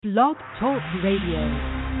Blog Talk Radio.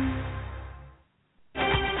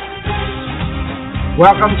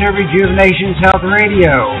 Welcome to Rejuvenations Health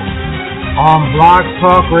Radio on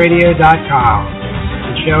blogtalkradio.com.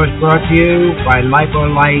 The show is brought to you by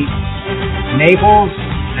Lipolite Naples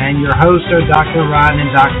and your hosts are Dr. Ron and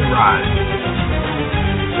Dr. Ron.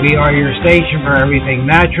 We are your station for everything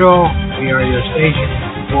natural. We are your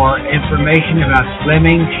station for information about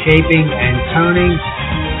slimming, shaping, and toning.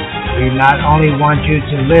 We not only want you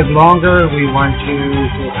to live longer, we want you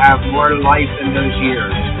to have more life in those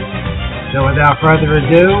years. So without further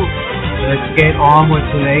ado, let's get on with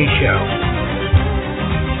today's show.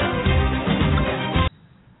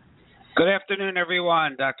 Good afternoon,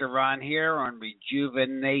 everyone. Dr. Ron here on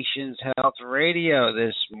Rejuvenations Health Radio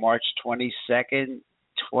this March 22nd,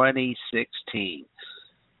 2016.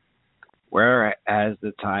 Where has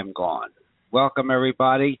the time gone? Welcome,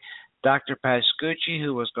 everybody. Dr. Pascucci,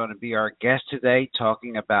 who was going to be our guest today,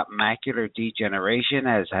 talking about macular degeneration,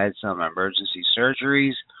 has had some emergency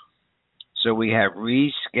surgeries. So we have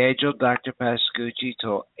rescheduled Dr. Pascucci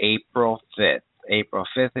till April 5th. April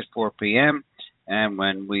 5th at 4 p.m. and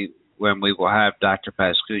when we will have Dr.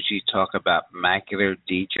 Pascucci talk about macular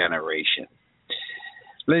degeneration.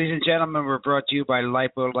 Ladies and gentlemen, we're brought to you by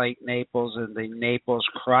Lipolite Naples and the Naples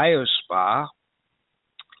Cryo Spa,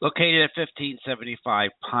 located at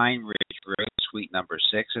 1575 Pine Ridge Road, Suite number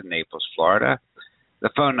 6 in Naples, Florida. The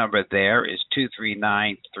phone number there is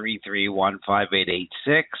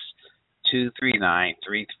 239-331-5886,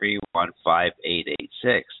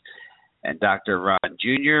 239-331-5886. And Dr. Ron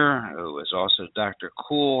Jr., who is also Dr.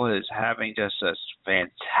 Cool, is having just such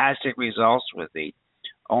fantastic results with the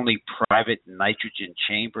only private nitrogen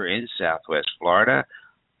chamber in Southwest Florida,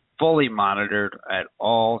 fully monitored at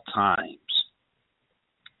all times.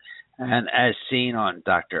 And as seen on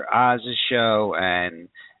Dr. Oz's show, and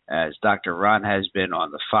as Dr. Ron has been on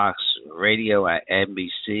the Fox Radio at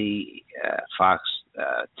NBC, Fox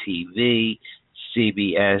TV,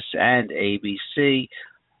 CBS, and ABC,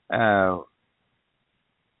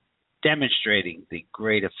 demonstrating the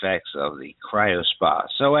great effects of the cryo spa.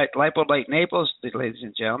 So at Lipolite Naples, ladies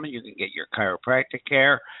and gentlemen, you can get your chiropractic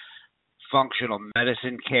care, functional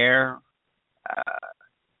medicine care,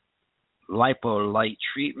 Lipolite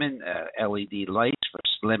treatment, LED lights for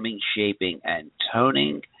slimming, shaping, and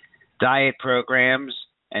toning, diet programs,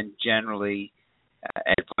 and generally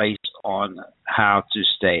advice on how to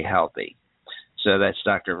stay healthy. So that's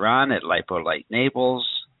Dr. Ron at Lipolite Naples,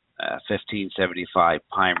 1575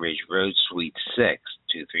 Pine Ridge Road, Suite 6,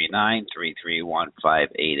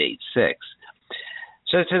 239-331-5886.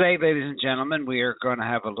 So today, ladies and gentlemen, we are going to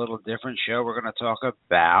have a little different show. We're going to talk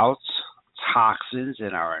about toxins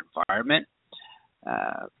in our environment.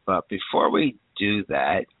 But before we do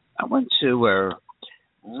that, I want to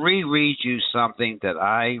reread you something that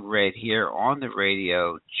I read here on the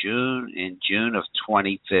radio in June of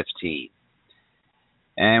 2015.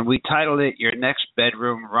 And we titled it, Your Next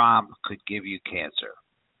Bedroom Rom Could Give You Cancer.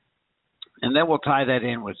 And then we'll tie that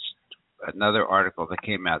in with another article that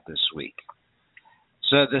came out this week.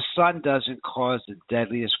 So the sun doesn't cause the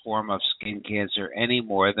deadliest form of skin cancer any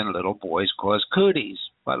more than little boys cause cooties.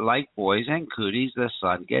 But like boys and cooties, the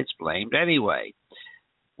sun gets blamed anyway.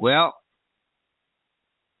 Well,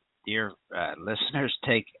 dear listeners,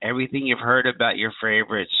 take everything you've heard about your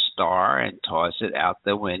favorite star and toss it out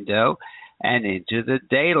the window and into the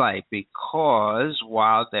daylight, because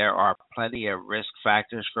while there are plenty of risk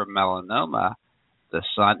factors for melanoma, the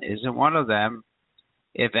sun isn't one of them.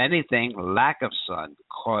 If anything, lack of sun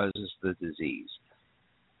causes the disease.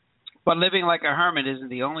 But living like a hermit isn't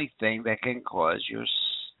the only thing that can cause your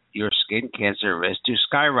skin cancer risk to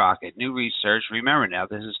skyrocket. New research, remember now,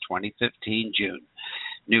 this is 2015 June.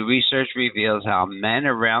 New research reveals how men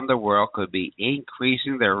around the world could be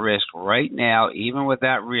increasing their risk right now, even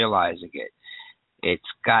without realizing it.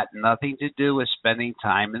 It's got nothing to do with spending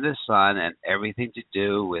time in the sun and everything to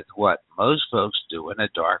do with what most folks do in a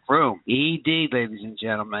dark room. ED, ladies and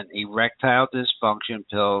gentlemen, erectile dysfunction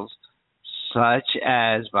pills such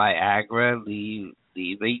as Viagra,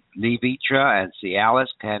 Levitra, and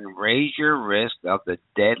Cialis can raise your risk of the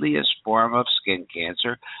deadliest form of skin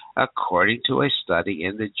cancer, according to a study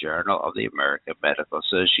in the Journal of the American Medical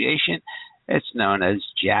Association. It's known as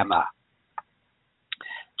JAMA.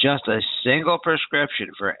 Just a single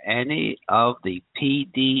prescription for any of the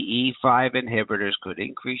PDE5 inhibitors could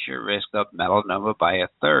increase your risk of melanoma by a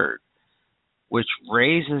third, which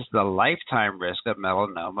raises the lifetime risk of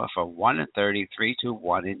melanoma from 1 in 33 to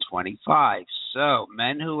 1 in 25. So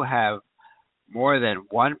men who have more than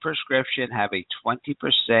one prescription have a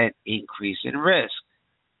 20% increase in risk.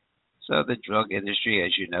 So the drug industry,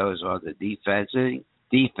 as you know, is on the defensive,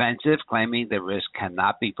 defensive, claiming the risk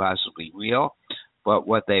cannot be possibly real. But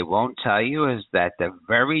what they won't tell you is that the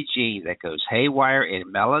very gene that goes haywire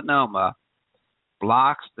in melanoma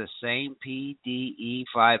blocks the same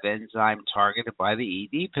PDE5 enzyme targeted by the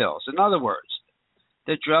ED pills. In other words,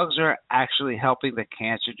 the drugs are actually helping the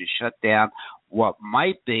cancer to shut down what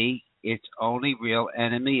might be its only real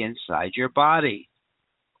enemy inside your body.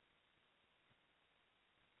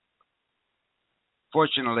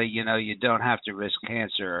 Fortunately, you don't have to risk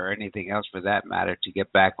cancer or anything else for that matter to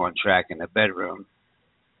get back on track in the bedroom.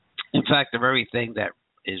 In fact, the very thing that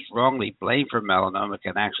is wrongly blamed for melanoma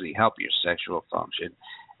can actually help your sexual function,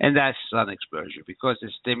 and that's sun exposure, because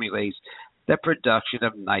it stimulates the production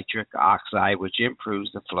of nitric oxide, which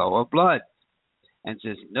improves the flow of blood. And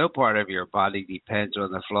since no part of your body depends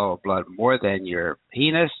on the flow of blood more than your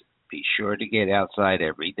penis, be sure to get outside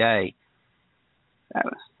every day.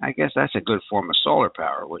 I guess that's a good form of solar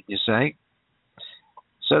power, wouldn't you say?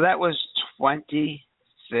 So that was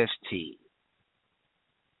 2015.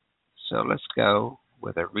 So let's go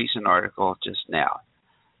with a recent article just now,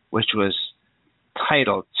 which was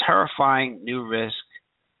titled Terrifying New Risk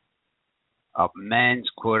of Men's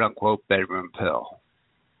Quote-Unquote Bedroom Pill.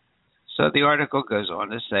 So the article goes on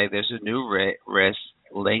to say there's a new risk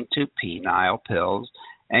linked to penile pills,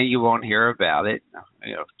 and you won't hear about it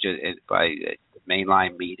by the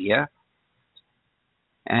mainline media.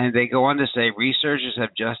 And they go on to say researchers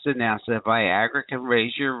have just announced that Viagra can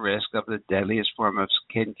raise your risk of the deadliest form of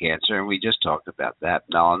skin cancer, and we just talked about that,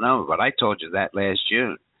 melanoma, but I told you that last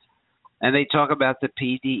June. And they talk about the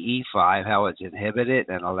PDE5, how it's inhibited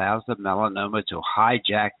and allows the melanoma to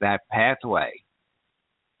hijack that pathway.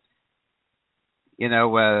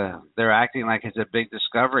 They're acting like it's a big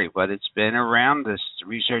discovery, but it's been around. This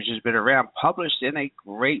research has been around, published in a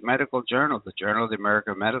great medical journal, the Journal of the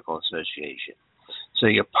American Medical Association. So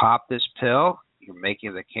you pop this pill, you're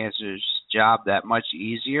making the cancer's job that much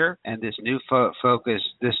easier. And this new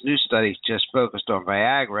this new study just focused on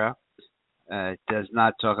Viagra. Does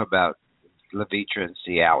not talk about Levitra and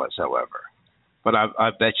Cialis, however. But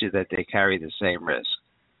I bet you that they carry the same risk.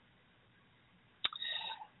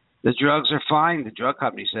 The drugs are fine, the drug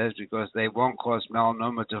company says, because they won't cause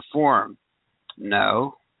melanoma to form.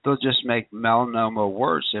 No, they'll just make melanoma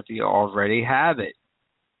worse if you already have it.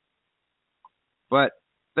 But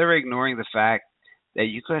they're ignoring the fact that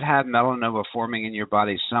you could have melanoma forming in your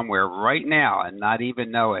body somewhere right now and not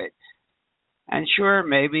even know it. And sure,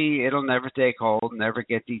 maybe it'll never take hold, never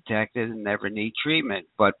get detected, and never need treatment.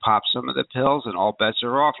 But pop some of the pills and all bets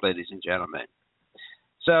are off, ladies and gentlemen.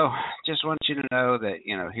 So just want you to know that,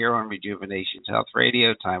 here on Rejuvenation's Health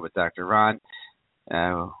Radio, Time with Dr. Ron,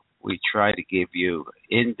 we try to give you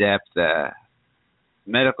in-depth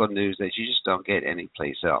medical news that you just don't get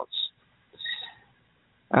anyplace else.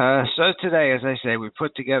 So today, as I say, we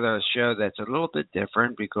put together a show that's a little bit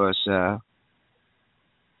different because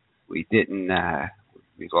we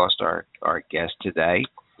lost our guest today.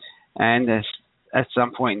 And at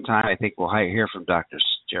some point in time, I think we'll hear from Dr.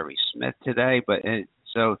 Jerry Smith today. But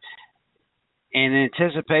so in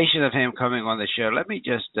anticipation of him coming on the show, let me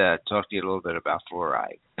just talk to you a little bit about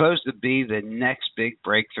fluoride. It's supposed to be the next big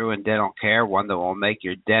breakthrough in dental care, one that will make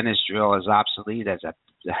your dentist drill as obsolete as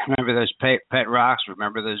remember those pet rocks?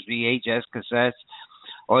 Remember those VHS cassettes?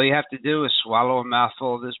 All you have to do is swallow a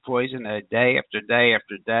mouthful of this poison day after day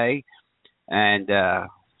after day. And, on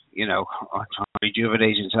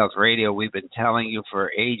Rejuvenation's Health Radio, we've been telling you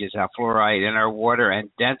for ages how fluoride in our water and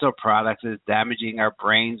dental products is damaging our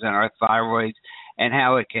brains and our thyroids, and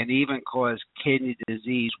how it can even cause kidney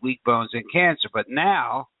disease, weak bones, and cancer. But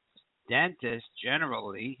now, dentists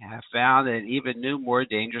generally have found an even new, more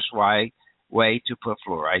dangerous way to put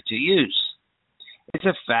fluoride to use. It's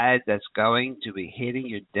a fad that's going to be hitting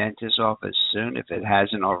your dentist's office soon if it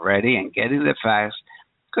hasn't already, and getting the facts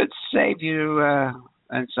could save you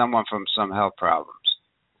and someone from some health problems.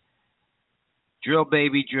 Drill,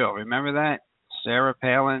 baby, drill. Remember that? Sarah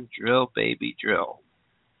Palin, drill, baby, drill.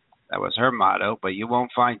 That was her motto, but you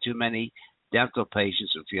won't find too many dental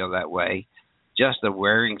patients who feel that way. Just the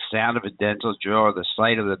wearing sound of a dental drill or the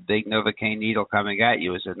sight of the big Novocaine needle coming at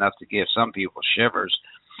you is enough to give some people shivers.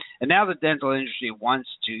 And now the dental industry wants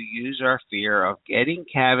to use our fear of getting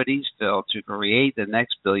cavities filled to create the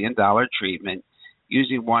next billion-dollar treatment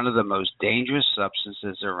using one of the most dangerous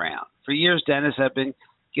substances around. For years, dentists have been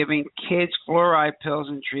giving kids fluoride pills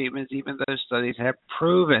and treatments, even though studies have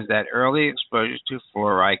proven that early exposure to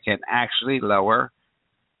fluoride can actually lower,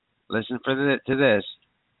 listen to this,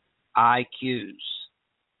 IQs.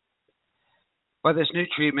 But this new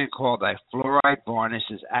treatment called a fluoride varnish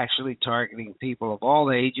is actually targeting people of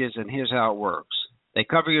all ages, and here's how it works. They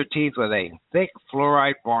cover your teeth with a thick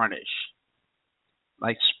fluoride varnish,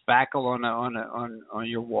 like spackle on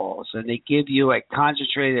your walls, and they give you a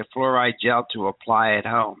concentrated fluoride gel to apply at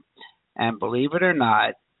home. And believe it or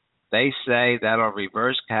not, they say that'll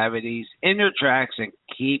reverse cavities in your tracks and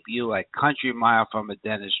keep you a country mile from a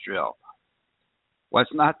dentist drill.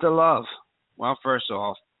 What's not to love? Well, first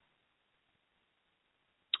off,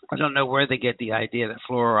 I don't know where they get the idea that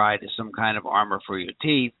fluoride is some kind of armor for your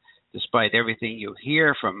teeth. Despite everything you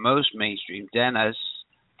hear from most mainstream dentists,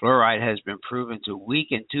 fluoride has been proven to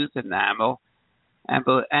weaken tooth enamel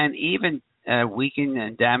and even weaken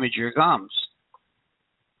and damage your gums.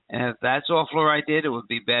 And if that's all fluoride did, it would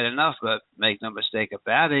be bad enough, but make no mistake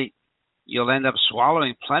about it, you'll end up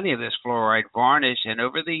swallowing plenty of this fluoride varnish, and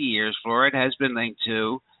over the years, fluoride has been linked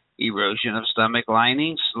to erosion of stomach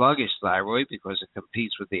lining, sluggish thyroid because it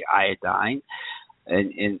competes with the iodine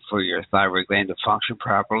and for your thyroid gland to function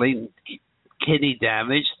properly, kidney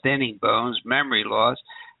damage, thinning bones, memory loss,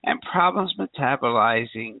 and problems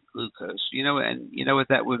metabolizing glucose. You know what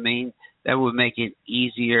that would mean? That would make it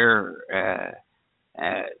easier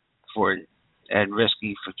and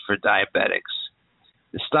risky for diabetics.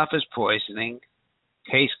 The stuff is poisoning.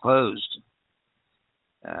 Case closed.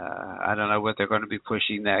 I don't know what they're going to be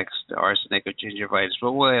pushing next, arsenic or gingivitis,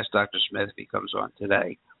 but we'll ask Dr. Smith if he comes on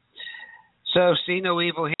today. So see no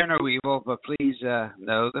evil, hear no evil, but please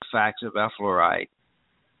know the facts about fluoride.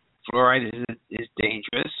 Fluoride is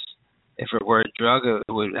dangerous. If it were a drug,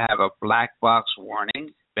 it would have a black box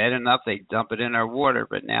warning. Bad enough they dump it in our water,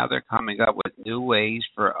 but now they're coming up with new ways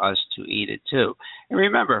for us to eat it too. And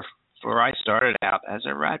remember, fluoride started out as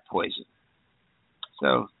a rat poison.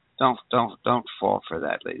 So don't fall for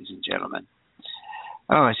that, ladies and gentlemen.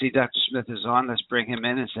 Oh, I see Dr. Smith is on. Let's bring him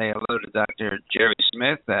in and say hello to Dr. Jerry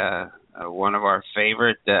Smith, one of our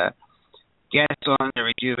favorite guests on the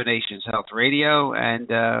Rejuvenations Health Radio,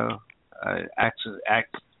 and an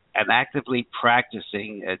actively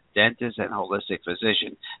practicing dentist and holistic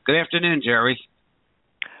physician. Good afternoon, Jerry.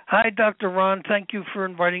 Hi, Dr. Ron. Thank you for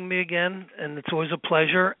inviting me again, and it's always a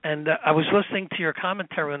pleasure. And I was listening to your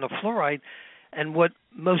commentary on the fluoride, and what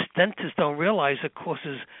most dentists don't realize, it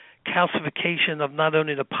causes calcification of not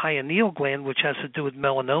only the pineal gland, which has to do with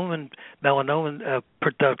melanin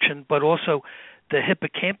production, but also the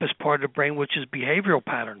hippocampus part of the brain, which is behavioral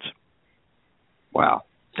patterns. Wow.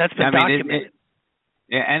 That's been documented.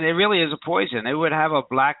 Yeah, and it really is a poison. It would have a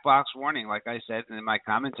black box warning, like I said in my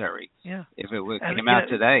commentary, if it came out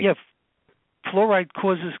today. Yeah, fluoride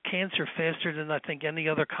causes cancer faster than I think any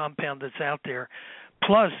other compound that's out there.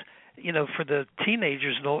 Plus, for the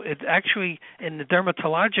teenagers, it actually, in the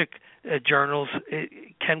dermatologic journals, it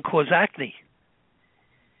can cause acne.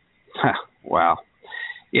 Wow.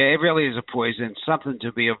 Yeah, it really is a poison, something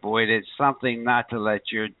to be avoided, something not to let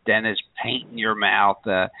your dentist paint in your mouth.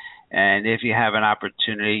 And if you have an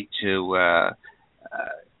opportunity to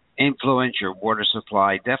influence your water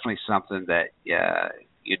supply, definitely something that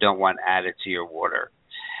you don't want added to your water.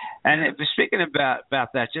 And speaking about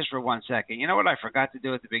that, just for 1 second, you know what I forgot to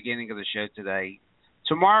do at the beginning of the show today?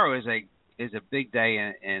 Tomorrow is a big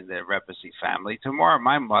day in the Repacy family. Tomorrow,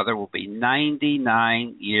 my mother will be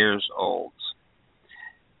 99 years old.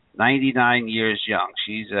 99 years young.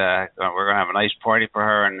 We're going to have a nice party for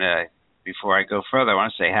her. And before I go further, I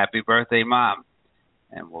want to say happy birthday, Mom.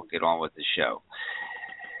 And we'll get on with the show.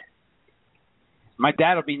 My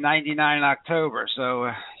dad will be 99 in October,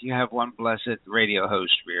 so you have one blessed radio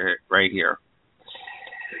host right here.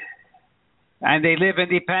 And they live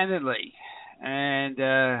independently. And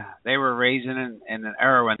they were raised in an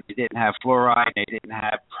era when they didn't have fluoride, they didn't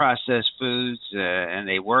have processed foods, and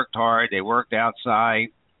they worked hard, they worked outside.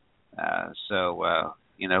 So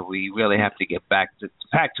we really have to get back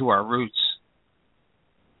to our roots.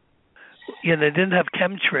 Yeah, they didn't have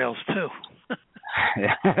chemtrails, too.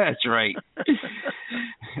 That's right.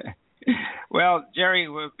 Well, Jerry,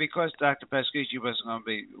 because Dr. Pascucci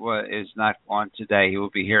is not on today, he will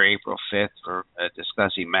be here April 5th for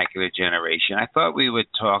discussing macular degeneration. I thought we would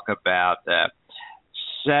talk about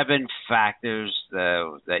 7 factors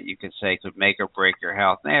that you could say could make or break your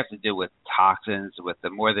health. They have to do with toxins, with the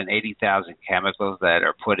more than 80,000 chemicals that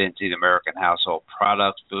are put into the American household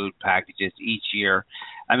products, food packages each year.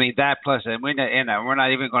 I mean, that plus, and we're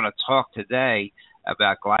not even going to talk today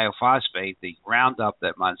about glyphosate, the Roundup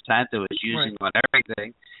that Monsanto is using on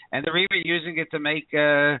everything, and they're even using it to make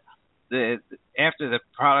after the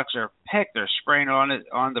products are picked, they're spraying on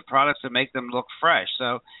the products to make them look fresh.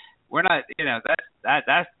 So we're not,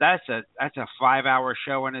 that's a 5-hour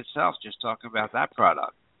show in itself just talking about that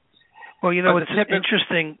product. Well, it's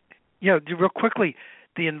interesting. Real quickly,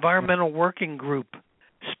 the Environmental Working Group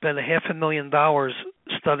spent $500,000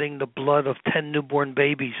 studying the blood of 10 newborn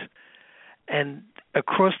babies. And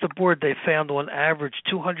across the board, they found on average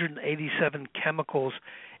 287 chemicals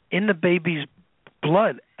in the baby's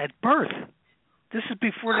blood at birth. This is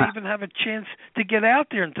before they even have a chance to get out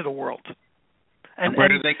there into the world. And where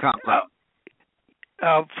do they come from?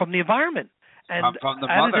 From the environment. And from the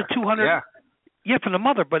out mother. Of the 200, yeah, from the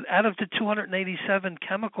mother. But out of the 287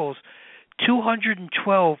 chemicals,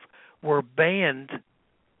 212 were banned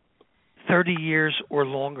 30 years or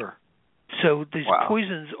longer. So these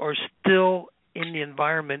poisons are still in the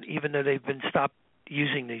environment, even though they've been stopped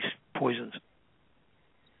using these poisons.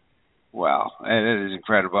 Wow, it is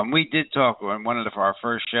incredible. And we did talk on one of our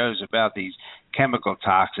first shows about these chemical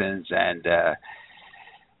toxins. And,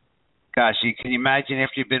 gosh, can you imagine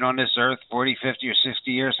after you've been on this earth 40, 50, or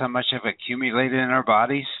 60 years, how much have accumulated in our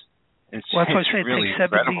bodies? That's why I say really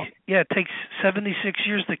it takes 76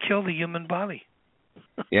 years to kill the human body.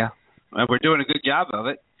 Yeah, well, we're doing a good job of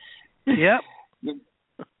it. Yeah.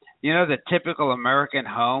 You know, the typical American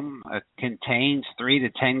home contains 3 to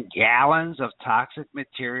 10 gallons of toxic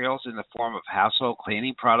materials in the form of household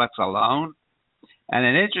cleaning products alone. And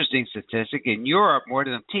an interesting statistic, in Europe, more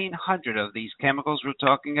than 1,500 of these chemicals we're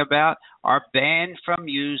talking about are banned from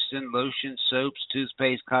use in lotion, soaps,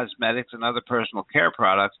 toothpaste, cosmetics, and other personal care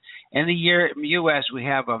products. In the U.S., we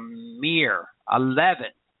have a mere 11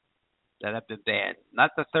 that have been banned,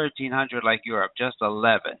 not the 1,300 like Europe, just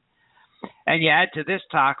 11. And you add to this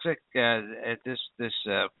toxic,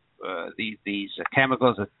 these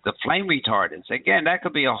chemicals, the flame retardants. Again, that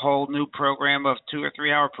could be a whole new program of 2 or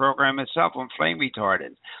 3 hour program itself on flame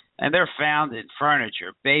retardants. And they're found in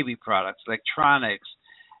furniture, baby products, electronics.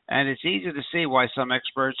 And it's easy to see why some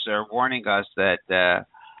experts are warning us that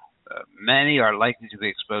many are likely to be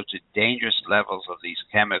exposed to dangerous levels of these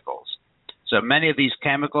chemicals. So many of these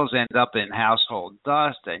chemicals end up in household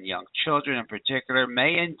dust, and young children in particular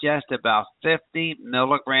may ingest about 50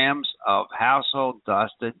 milligrams of household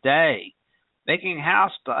dust a day, making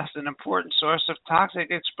house dust an important source of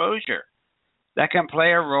toxic exposure that can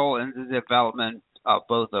play a role in the development of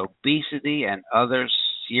both obesity and other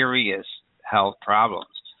serious health problems.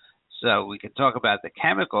 So we can talk about the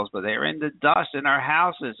chemicals, but they're in the dust in our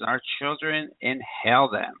houses, and our children inhale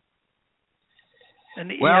them. And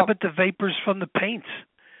but the vapors from the paints.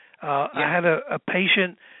 I had a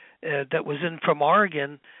patient that was in from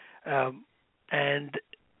Oregon, and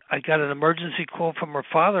I got an emergency call from her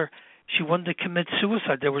father. She wanted to commit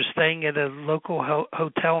suicide. They were staying at a local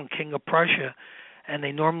hotel in King of Prussia, and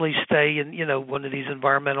they normally stay in one of these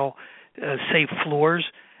environmental safe floors.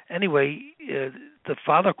 Anyway, the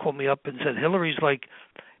father called me up and said,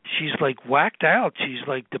 she's whacked out. She's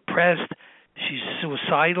depressed. She's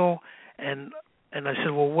suicidal. And I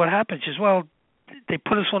said, well, what happened? She says, well, they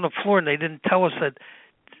put us on the floor and they didn't tell us that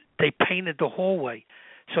they painted the hallway.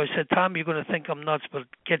 So I said, Tom, you're going to think I'm nuts, but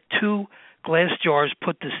get 2 glass jars,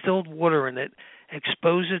 put distilled water in it,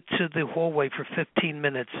 expose it to the hallway for 15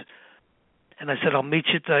 minutes. And I said, I'll meet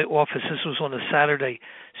you at the office. This was on a Saturday.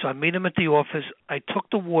 So I meet him at the office. I took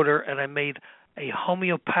the water and I made a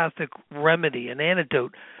homeopathic remedy, an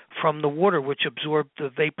antidote from the water, which absorbed the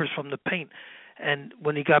vapors from the paint. And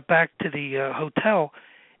when he got back to the hotel,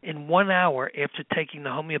 in 1 hour after taking the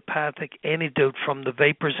homeopathic antidote from the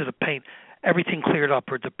vapors of the paint, everything cleared up,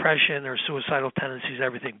 her depression, her suicidal tendencies,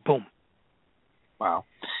 everything. Boom. Wow.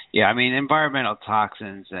 Yeah, I mean, environmental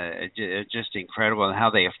toxins are just incredible and how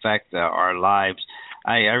they affect our lives.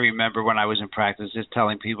 I remember when I was in practice just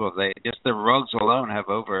telling people just the rugs alone have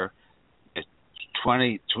over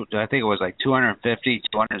 250,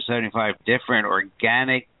 275 different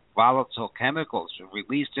organic volatile chemicals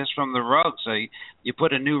released just from the rug. So you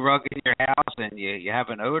put a new rug in your house and you have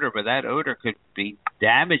an odor, but that odor could be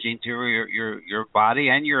damaging to your body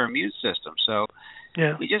and your immune system. So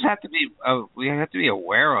we just have to be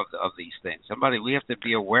aware of these things. We have to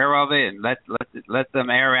be aware of it and let them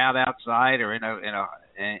air out outside or in a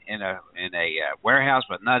warehouse,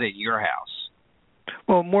 but not in your house.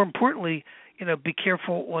 Well, more importantly, be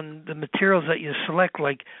careful on the materials that you select.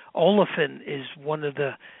 Like olefin is one of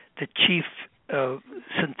the chief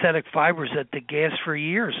synthetic fibers that they gas for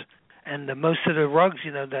years, and most of the rugs,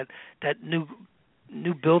 that new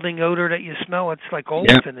building odor that you smell, it's like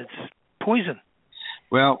olefin. It's poison.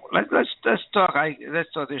 Well, let's talk.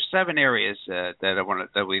 There's 7 areas that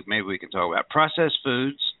we can talk about: processed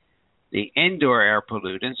foods, the indoor air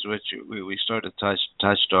pollutants, which we sort of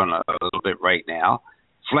touched on a little bit right now,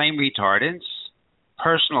 flame retardants,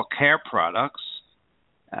 personal care products,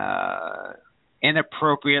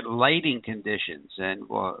 inappropriate lighting conditions, and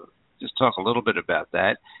we'll just talk a little bit about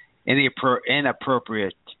that.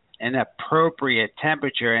 Inappropriate an appropriate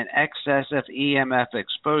temperature and excess of EMF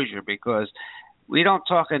exposure, because we don't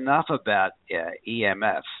talk enough about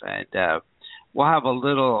EMF. And we'll have a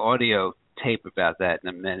little audio tape about that in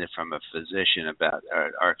a minute from a physician about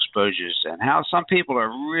our exposures and how some people are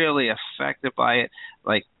really affected by it,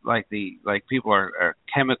 like people are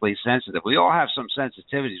chemically sensitive. We all have some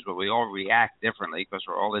sensitivities, but we all react differently because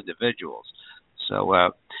we're all individuals.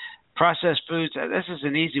 So processed foods, this is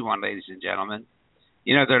an easy one, ladies and gentlemen.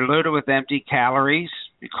 You know, they're loaded with empty calories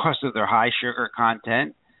because of their high sugar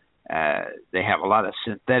content. They have a lot of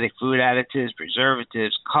synthetic food additives,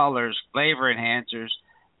 preservatives, colors, flavor enhancers,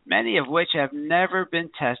 many of which have never been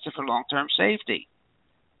tested for long-term safety.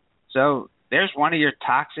 So there's one of your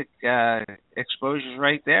toxic exposures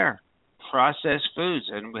right there, processed foods.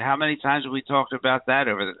 And how many times have we talked about that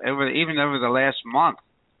over the last month?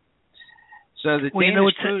 So well, you know,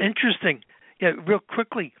 it's interesting. Yeah, real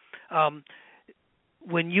quickly,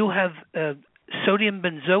 when you have sodium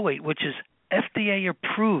benzoate, which is FDA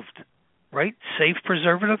approved, right? Safe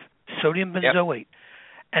preservative, sodium benzoate. Yep.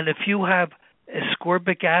 And if you have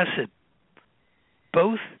ascorbic acid,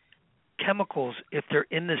 both chemicals, if they're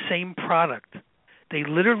in the same product, they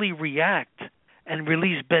literally react and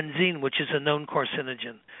release benzene, which is a known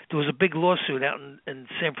carcinogen. There was a big lawsuit out in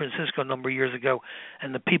San Francisco a number of years ago,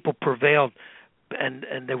 and the people prevailed, and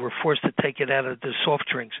they were forced to take it out of the soft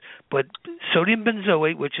drinks. But sodium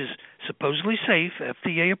benzoate, which is supposedly safe,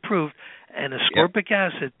 FDA approved, and ascorbic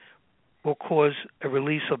acid will cause a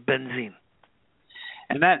release of benzene.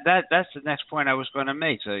 And that's the next point I was going to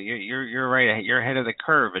make. So you're right. You're ahead of the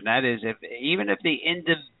curve, and that is even if the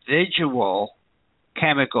individual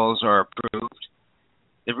chemicals are approved,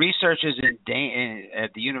 the researchers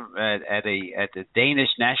at the Danish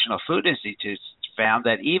National Food Institute found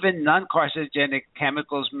that even non-carcinogenic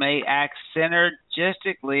chemicals may act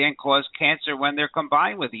synergistically and cause cancer when they're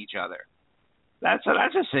combined with each other. That's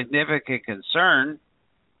a significant concern,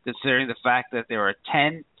 considering the fact that there are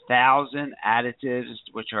 10,000 additives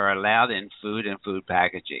which are allowed in food and food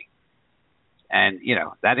packaging. And, you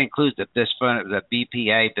know, that includes the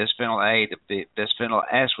BPA, bisphenol A, the bisphenol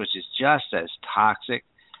S, which is just as toxic.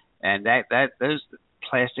 And those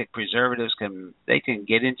plastic preservatives can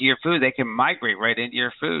get into your food. They can migrate right into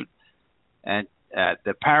your food. And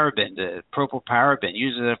the paraben, the propylparaben,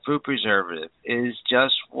 used as a food preservative, is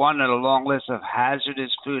just one of the long list of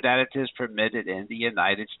hazardous food additives permitted in the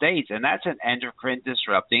United States. And that's an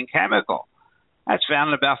endocrine-disrupting chemical. That's found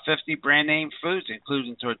in about 50 brand-name foods,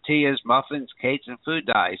 including tortillas, muffins, cakes, and food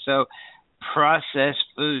dyes. So processed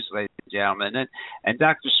foods, ladies and gentlemen. And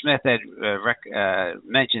Dr. Smith had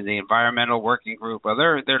mentioned the Environmental Working Group. Well,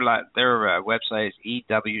 their website is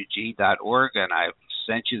ewg.org, and I've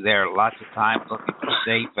sent you there lots of times looking for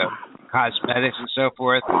safe cosmetics and so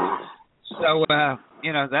forth. So,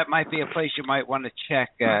 you know, that might be a place you might want to check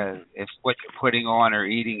if what you're putting on or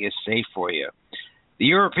eating is safe for you. The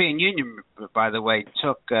European Union, by the way,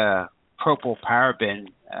 took propylparaben.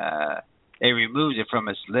 They removed it from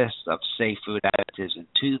its list of safe food additives in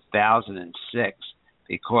 2006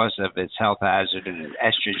 because of its health hazard and its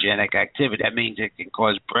estrogenic activity. That means it can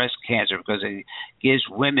cause breast cancer because it gives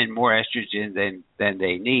women more estrogen than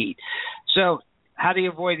they need. So how do you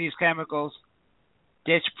avoid these chemicals?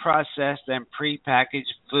 Ditch processed and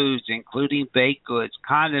prepackaged foods, including baked goods,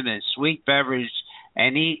 condiments, sweet beverage,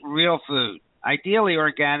 and eat real food, ideally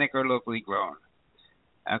organic or locally grown.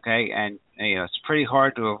 Okay, and you know, it's pretty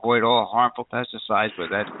hard to avoid all harmful pesticides, but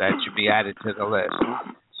that should be added to the list.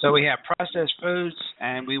 So we have processed foods,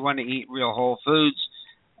 and we want to eat real whole foods.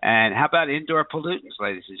 And how about indoor pollutants,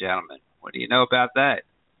 ladies and gentlemen? What do you know about that?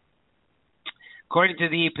 According to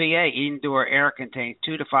the EPA, indoor air contains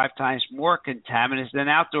 2 to 5 times more contaminants than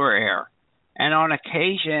outdoor air, and on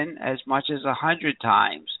occasion as much as 100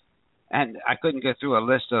 times. And I couldn't go through a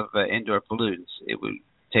list of indoor pollutants. It would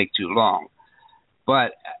take too long.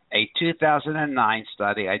 But a 2009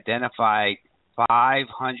 study identified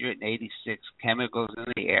 586 chemicals in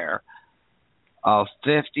the air of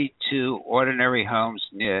 52 ordinary homes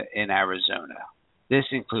in Arizona. This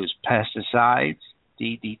includes pesticides,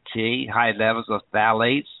 DDT, high levels of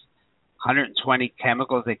phthalates, 120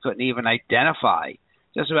 chemicals they couldn't even identify.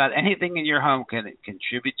 Just about anything in your home can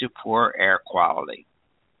contribute to poor air quality.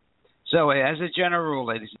 So as a general rule,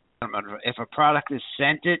 ladies and gentlemen, if a product is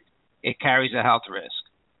scented, it carries a health risk,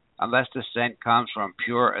 unless the scent comes from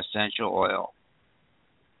pure essential oil.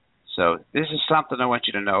 So this is something I want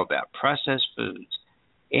you to know about. Processed foods,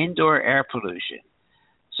 indoor air pollution.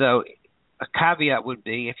 So a caveat would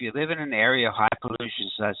be if you live in an area of high pollution,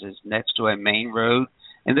 such as next to a main road,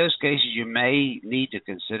 in those cases you may need to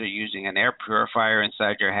consider using an air purifier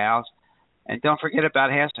inside your house. And don't forget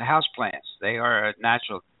about house plants. They are a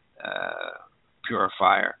natural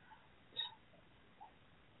purifier.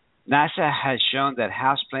 NASA has shown that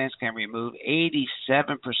houseplants can remove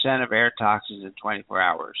 87% of air toxins in 24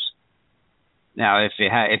 hours. Now,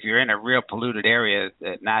 if you're in a real polluted area,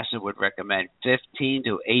 NASA would recommend 15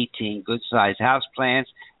 to 18 good-sized houseplants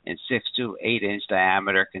in 6 to 8 inch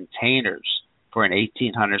diameter containers for an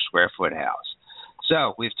 1,800 square foot house.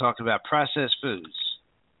 So we've talked about processed foods.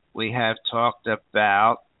 We have talked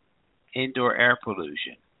about indoor air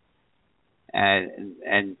pollution,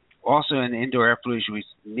 and also in indoor air pollution, we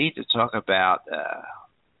need to talk about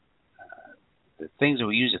the things that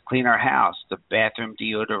we use to clean our house: the bathroom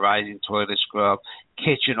deodorizing, toilet scrub,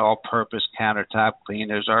 kitchen all-purpose countertop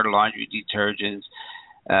cleaners, our laundry detergents.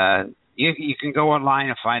 You can go online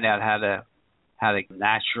and find out how to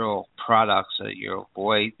natural products so you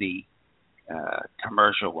avoid the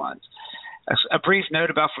commercial ones. A brief note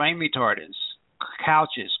about flame retardants: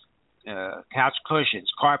 couches, couch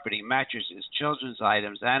cushions, carpeting, mattresses, children's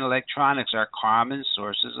items, and electronics are common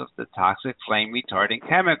sources of the toxic flame retardant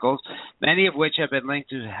chemicals, many of which have been linked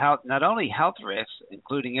to not only health risks,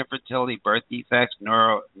 including infertility, birth defects,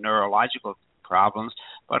 neurological problems,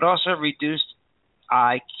 but also reduced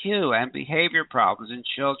IQ and behavior problems in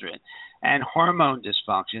children, and hormone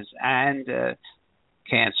dysfunctions and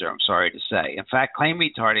cancer, I'm sorry to say. In fact, flame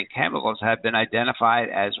retardant chemicals have been identified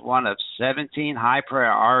as one of 17 high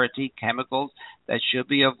priority chemicals that should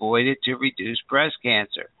be avoided to reduce breast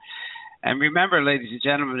cancer. And remember, ladies and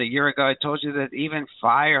gentlemen, a year ago I told you that even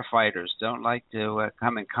firefighters don't like to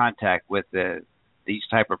come in contact with these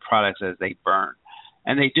type of products as they burn.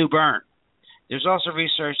 And they do burn. There's also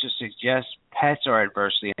research to suggest pets are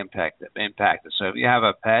adversely impacted. So if you have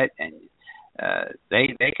a pet and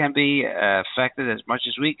they can be affected as much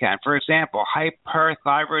as we can. For example,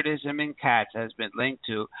 hyperthyroidism in cats has been linked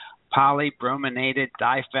to polybrominated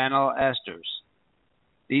diphenyl esters.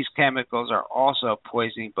 These chemicals are also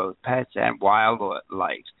poisoning both pets and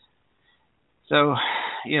wildlife. So,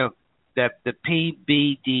 the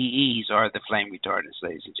PBDEs are the flame retardants,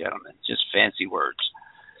 ladies and gentlemen. Just fancy words.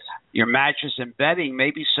 Your mattress and bedding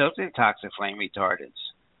may be soaked in toxic flame retardants,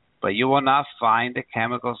 but you will not find the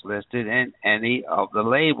chemicals listed in any of the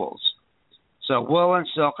labels. So wool and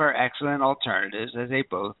silk are excellent alternatives, as they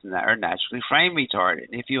both are naturally flame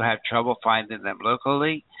retardant. If you have trouble finding them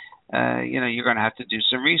locally, you're going to have to do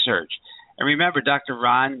some research. And remember, Dr.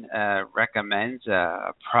 Ron recommends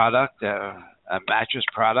a product, a mattress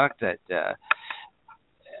product that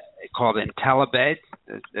called IntelliBed,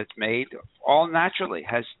 that's made all naturally,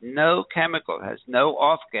 has no chemical, has no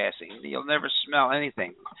off-gassing. You'll never smell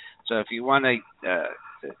anything. So if you want to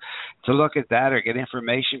look at that or get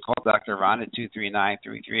information, call Dr. Ron at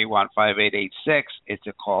 239-331-5886. It's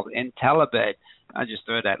called IntelliBed. I'll just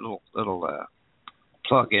throw that little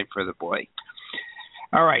plug in for the boy.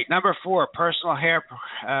 All right, number 4, personal hair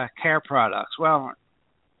care products. Well,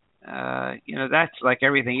 that's like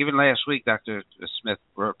everything. Even last week, Dr. Smith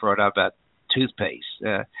brought up about toothpaste.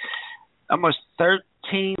 Almost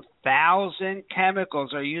 13,000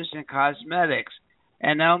 chemicals are used in cosmetics,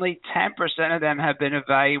 and only 10% of them have been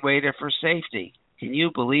evaluated for safety. Can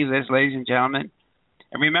you believe this, ladies and gentlemen?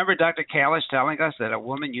 And remember Dr. Kalish telling us that a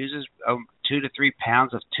woman uses 2 to 3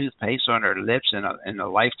 pounds of toothpaste on her lips in a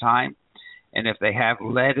lifetime, and if they have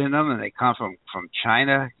lead in them and they come from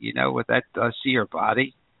China, you know what that does to your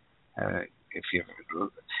body. If you've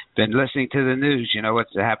been listening to the news, you know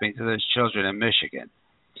what's happening to those children in Michigan.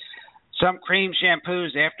 Some creams,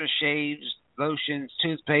 shampoos, aftershaves, lotions,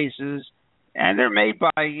 toothpastes, and they're made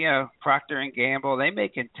by Procter & Gamble. They may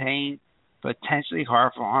contain potentially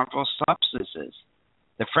harmful substances.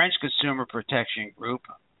 The French Consumer Protection Group,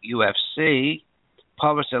 UFC,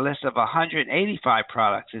 published a list of 185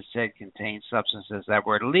 products it said contained substances that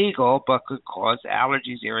were legal but could cause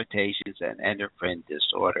allergies, irritations, and endocrine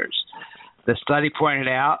disorders. The study pointed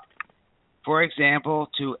out, for example,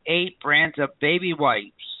 to 8 brands of baby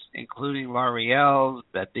wipes, including L'Oreal,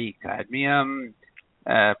 Baby Cadmium,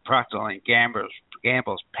 Procter &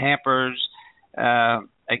 Gamble's Pampers.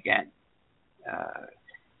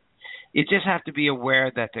 You just have to be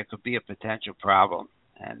aware that there could be a potential problem.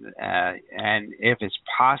 And if it's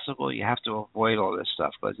possible, you have to avoid all this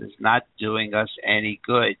stuff because it's not doing us any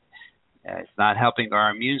good. It's not helping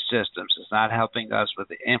our immune systems. It's not helping us with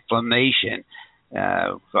the inflammation.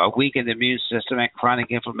 A weakened immune system and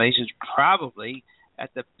chronic inflammation is probably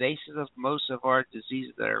at the basis of most of our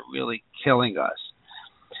diseases that are really killing us.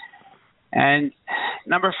 And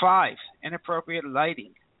number 5, inappropriate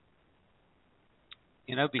lighting.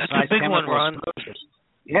 Besides that's a big one, Ron.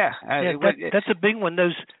 Yeah, that's a big one.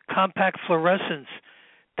 Those compact fluorescents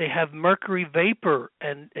they have mercury vapor,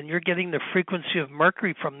 and you're getting the frequency of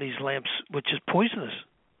mercury from these lamps, which is poisonous.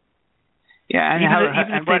 Yeah, and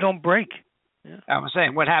even if they don't break. Yeah. I was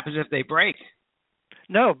saying, what happens if they break?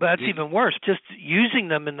 No, but that's even worse. Just using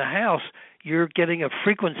them in the house, you're getting a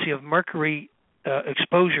frequency of mercury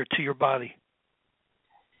exposure to your body.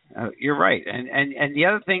 You're right, and the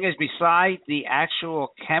other thing is, besides the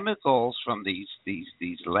actual chemicals from these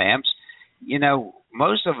lamps,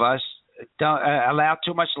 most of us don't allow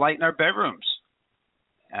too much light in our bedrooms,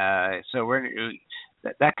 so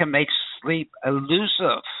that can make sleep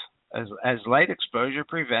elusive, as light exposure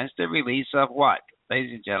prevents the release of what,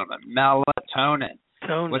 ladies and gentlemen? Melatonin.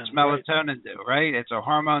 What's melatonin do, right? It's a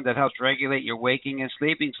hormone that helps regulate your waking and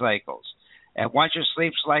sleeping cycles. And once your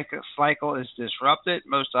sleep cycle is disrupted,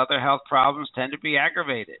 most other health problems tend to be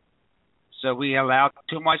aggravated. So we allow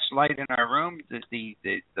too much light in our room.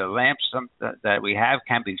 The lamps that we have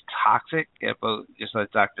can be toxic, just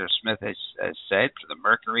like Dr. Smith has said, for the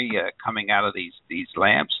mercury coming out of these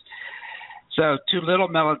lamps. So too little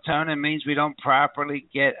melatonin means we don't properly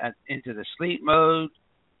get into the sleep mode,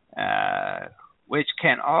 which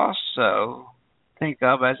can also think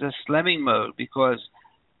of as a slimming mode, because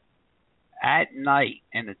at night,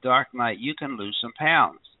 in the dark night, you can lose some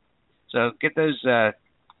pounds. So get those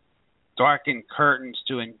darkened curtains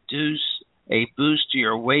to induce a boost to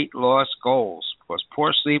your weight loss goals, because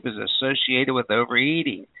poor sleep is associated with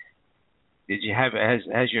overeating.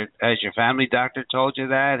 Has your family doctor told you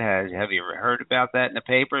that? Have you ever heard about that in the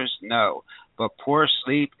papers? No. But poor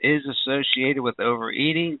sleep is associated with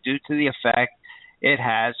overeating due to the effect it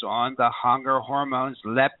has on the hunger hormones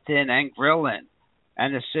leptin and ghrelin.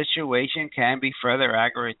 And the situation can be further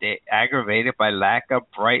aggravated by lack of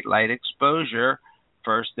bright light exposure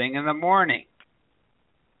first thing in the morning.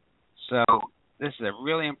 So this is a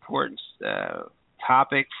really important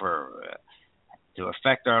topic to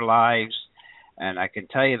affect our lives. And I can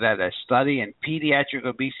tell you that a study in Pediatric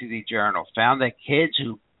Obesity Journal found that kids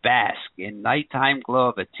who bask in nighttime glow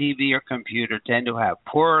of a TV or computer tend to have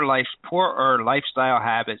poorer lifestyle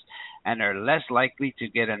habits and are less likely to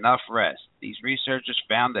get enough rest. These researchers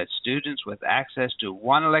found that students with access to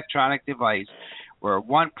one electronic device were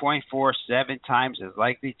 1.47 times as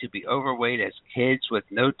likely to be overweight as kids with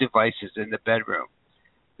no devices in the bedroom.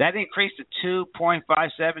 That increased to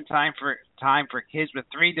 2.57 time for kids with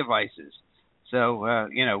 3 devices. So,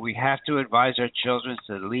 we have to advise our children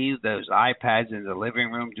to leave those iPads in the living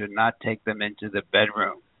room. Do not take them into the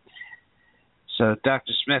bedroom. So,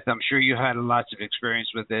 Dr. Smith, I'm sure you had lots of experience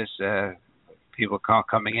with this. People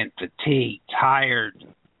coming in fatigued, tired,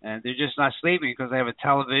 and they're just not sleeping because they have a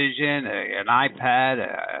television, an iPad,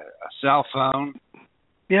 a cell phone.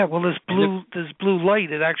 Yeah, well, this blue light,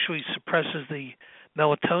 it actually suppresses the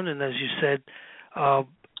melatonin, as you said.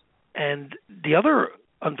 And the other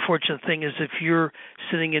unfortunate thing is, if you're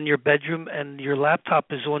sitting in your bedroom and your laptop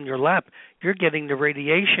is on your lap, you're getting the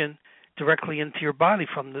radiation directly into your body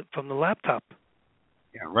from the laptop.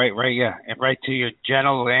 Yeah, right, yeah, and right to your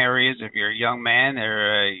genital areas if you're a young man,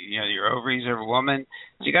 or your ovaries of a woman.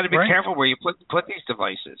 So you got to be careful where you put these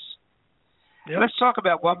devices. Yep. Let's talk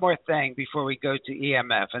about one more thing before we go to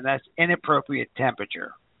EMF, and that's inappropriate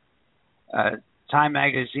temperature. Time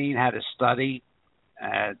magazine had a study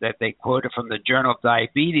that they quoted from the Journal of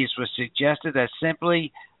Diabetes, which suggested that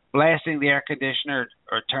simply blasting the air conditioner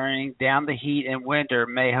or turning down the heat in winter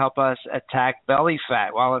may help us attack belly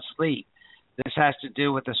fat while asleep. This has to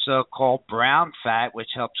do with the so-called brown fat, which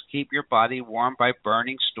helps keep your body warm by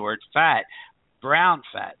burning stored fat. Brown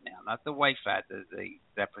fat now, not the white fat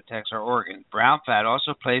that protects our organs. Brown fat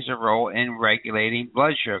also plays a role in regulating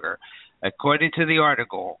blood sugar. According to the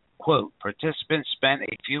article, quote, participants spent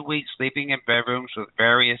a few weeks sleeping in bedrooms with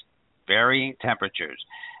varying temperatures,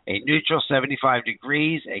 a neutral 75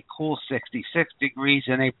 degrees, a cool 66 degrees,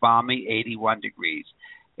 and a balmy 81 degrees.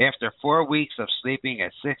 After 4 weeks of sleeping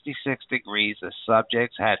at 66 degrees, the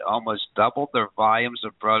subjects had almost doubled their volumes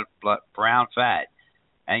of brown fat.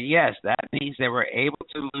 And yes, that means they were able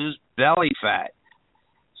to lose belly fat.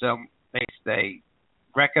 So they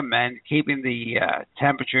recommend keeping the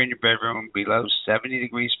temperature in your bedroom below 70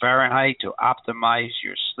 degrees Fahrenheit to optimize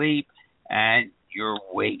your sleep and your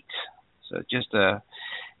weight. So just to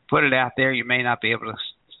put it out there, you may not be able to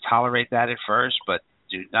tolerate that at first, but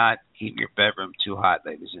do not keep your bedroom too hot,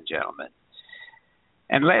 ladies and gentlemen.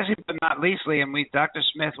 And lastly but not leastly, Dr.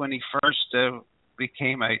 Smith, when he first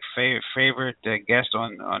became a favorite guest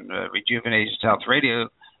on Rejuvenations Health Radio,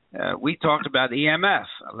 we talked about EMF,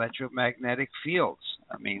 electromagnetic fields.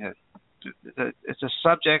 It's a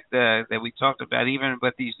subject that we talked about even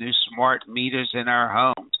with these new smart meters in our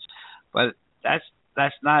homes. But that's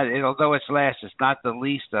that's not, although it's last, it's not the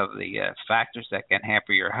least of the factors that can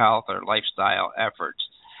hamper your health or lifestyle efforts.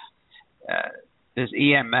 There's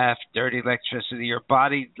EMF, dirty electricity. Your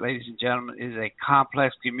body, ladies and gentlemen, is a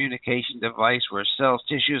complex communication device where cells,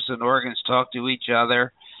 tissues, and organs talk to each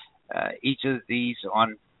other. Each of these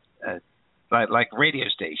on like radio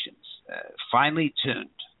stations, finely tuned.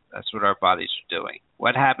 That's what our bodies are doing.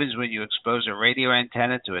 What happens when you expose a radio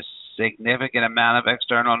antenna to a significant amount of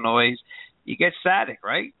external noise? You get static,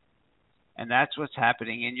 right? And that's what's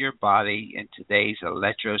happening in your body in today's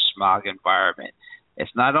electrosmog environment.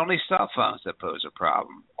 It's not only cell phones that pose a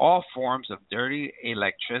problem. All forms of dirty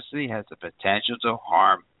electricity has the potential to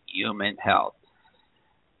harm human health.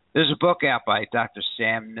 There's a book out by Dr.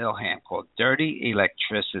 Sam Milham called Dirty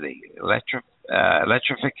Electricity,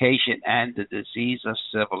 Electrification and the Disease of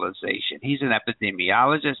Civilization. He's an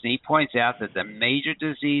epidemiologist, and he points out that the major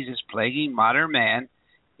diseases plaguing modern man,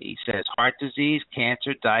 he says heart disease,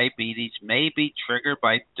 cancer, diabetes, may be triggered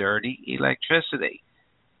by dirty electricity.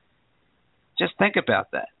 Just think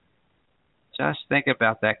about that. Just think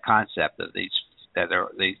about that concept of these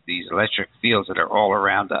electric fields that are all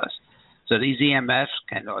around us. So these EMFs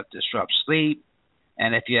can disrupt sleep,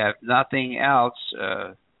 and if you have nothing else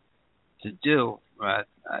to do,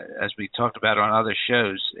 as we talked about on other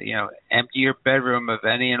shows, empty your bedroom of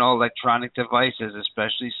any and all electronic devices,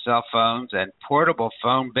 especially cell phones and portable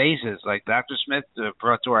phone bases, like Dr. Smith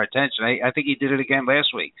brought to our attention. I think he did it again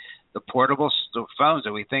last week. The portable phones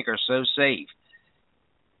that we think are so safe.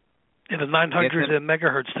 In the 900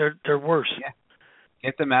 megahertz, they're worse. Yeah.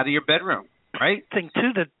 Get them out of your bedroom, right? Thing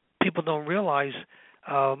too that people don't realize.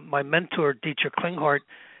 My mentor, Dietrich Klinghardt,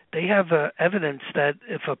 they have evidence that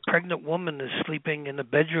if a pregnant woman is sleeping in the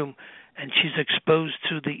bedroom and she's exposed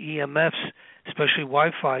to the EMFs, especially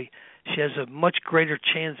Wi-Fi, she has a much greater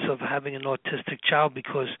chance of having an autistic child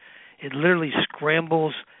because it literally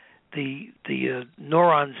scrambles the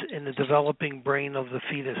neurons in the developing brain of the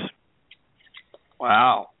fetus.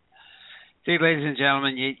 Wow. See, ladies and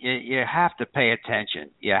gentlemen, you have to pay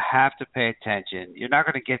attention. You have to pay attention. You're not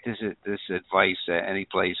going to get this advice any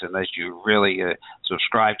place unless you really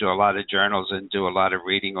subscribe to a lot of journals and do a lot of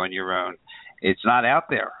reading on your own. It's not out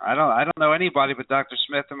there. I don't know anybody but Dr.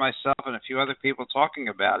 Smith and myself and a few other people talking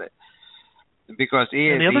about it. Because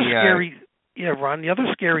Ron, the other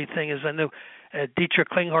scary thing is I know Dietrich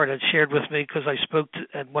Klinghardt had shared with me because I spoke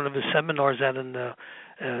at one of his seminars out in the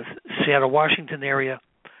Seattle, Washington area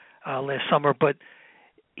last summer, but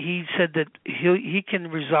he said that he can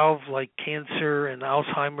resolve like cancer and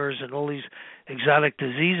Alzheimer's and all these exotic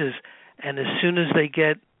diseases, and as soon as they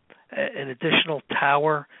get an additional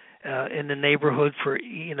tower in the neighborhood for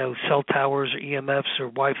cell towers or EMFs or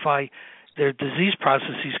Wi-Fi, their disease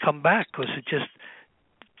processes come back because it just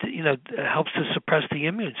helps to suppress the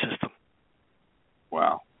immune system.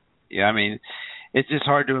 Wow. Yeah, I mean, it's just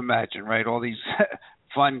hard to imagine, right? All these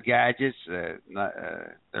fun gadgets, they're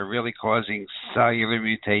really causing cellular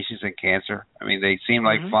mutations and cancer. I mean, they seem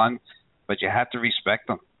like fun, but you have to respect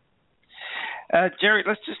them. Jerry,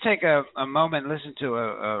 let's just take a moment and listen to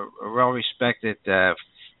a well-respected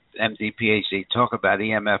MD, PhD talk about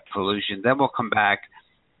EMF pollution. Then we'll come back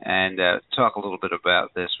and talk a little bit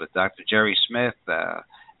about this with Dr. Jerry Smith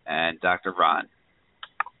and Dr. Ron.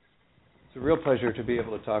 It's a real pleasure to be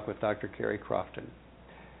able to talk with Dr. Carrie Crofton.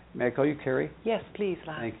 May I call you Carrie? Yes, please,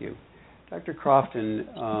 Ron. Thank you. Dr. Crofton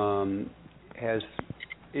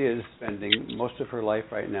is spending most of her life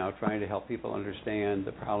right now trying to help people understand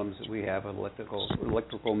the problems that we have with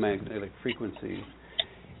electrical magnetic frequencies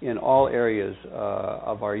in all areas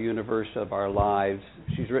of our universe, of our lives.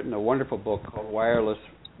 She's written a wonderful book called Wireless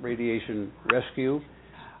Radiation Rescue.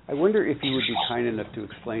 I wonder if you would be kind enough to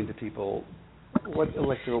explain to people what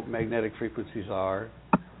electromagnetic frequencies are,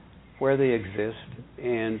 where they exist,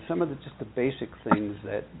 and some of just the basic things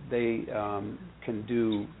that they can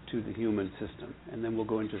do to the human system. And then we'll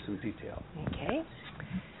go into some detail. Okay.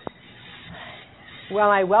 Well,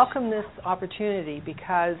 I welcome this opportunity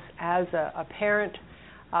because as a parent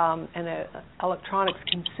and an electronics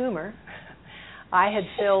consumer, I had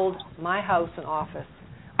filled my house and office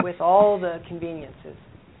with all the conveniences.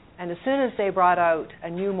 And as soon as they brought out a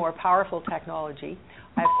new, more powerful technology,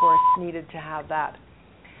 I, of course, needed to have that.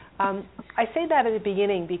 I say that at the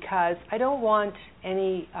beginning because I don't want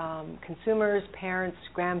any consumers, parents,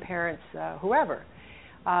 grandparents, whoever,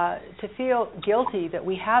 to feel guilty that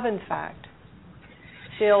we have, in fact,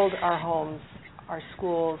 filled our homes, our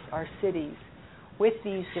schools, our cities with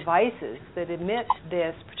these devices that emit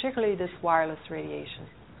this, particularly this wireless radiation.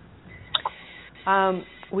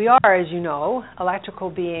 We are, as you know,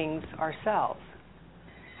 electrical beings ourselves.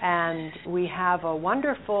 And we have a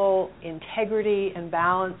wonderful integrity and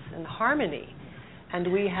balance and harmony.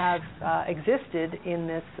 And we have existed in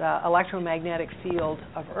this electromagnetic field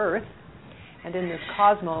of Earth and in this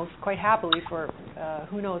cosmos quite happily for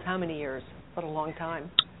who knows how many years, but a long time.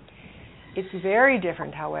 It's very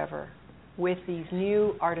different, however, with these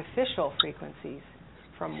new artificial frequencies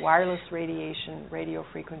from wireless radiation, radio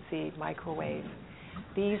frequency, microwave.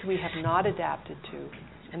 These we have not adapted to,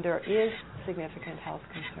 and there is significant health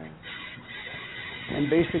concern. And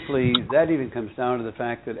basically, that even comes down to the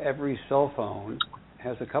fact that every cell phone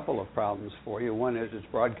has a couple of problems for you. One is it's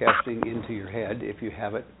broadcasting into your head, if you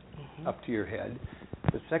have it up to your head.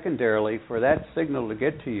 But secondarily, for that signal to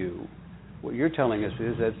get to you, what you're telling us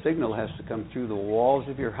is that signal has to come through the walls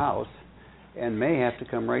of your house and may have to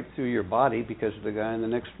come right through your body because of the guy in the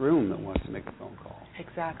next room that wants to make a phone call.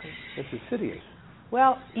 Exactly. It's insidious.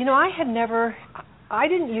 Well, I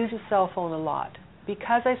didn't use a cell phone a lot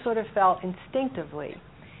because I sort of felt instinctively,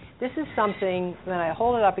 this is something, when I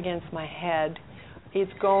hold it up against my head,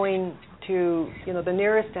 it's going to, the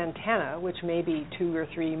nearest antenna, which may be 2 or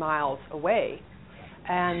 3 miles away.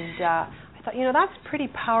 And I thought, that's a pretty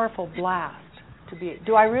powerful blast.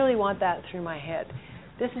 Do I really want that through my head?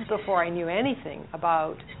 This is before I knew anything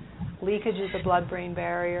about leakage of the blood-brain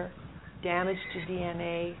barrier, damage to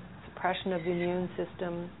DNA, suppression of the immune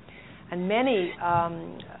system, and many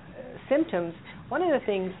symptoms. One of the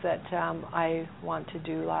things that I want to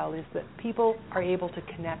do, Lyle, is that people are able to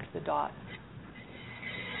connect the dots.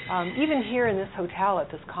 Even here in this hotel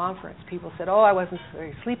at this conference, people said, I wasn't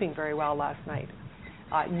sleeping very well last night,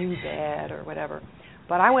 new bed or whatever.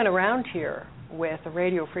 But I went around here with a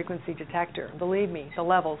radio frequency detector. Believe me, the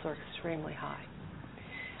levels are extremely high.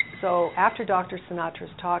 So after Dr. Sinatra's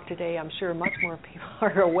talk today, I'm sure much more people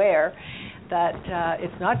are aware that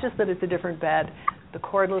it's not just that it's a different bed, the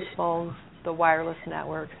cordless phones, the wireless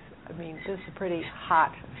networks. I mean, this is a pretty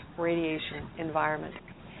hot radiation environment.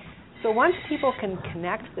 So once people can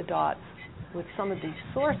connect the dots with some of these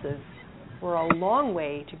sources, we're a long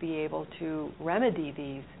way to be able to remedy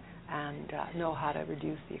these and know how to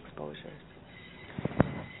reduce the exposures.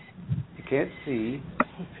 You can't see,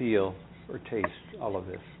 feel, or taste all of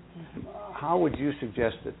this. How would you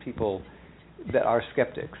suggest that people that are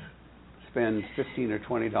skeptics spend $15 or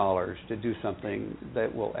 $20 to do something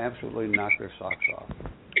that will absolutely knock their socks off?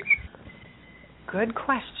 Good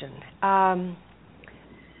question.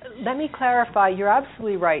 Let me clarify. You're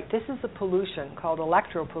absolutely right. This is a pollution called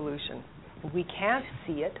electropollution. We can't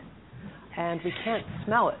see it, and we can't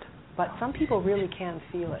smell it, but some people really can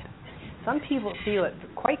feel it. Some people feel it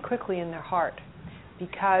quite quickly in their heart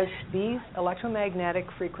because these electromagnetic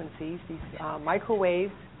frequencies, these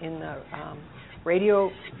microwaves in the radio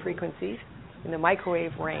frequencies, in the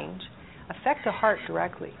microwave range, affect the heart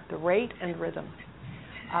directly, the rate and rhythm.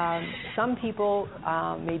 Some people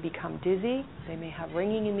may become dizzy, they may have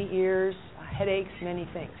ringing in the ears, headaches, many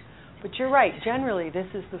things. But you're right, generally this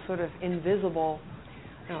is the sort of invisible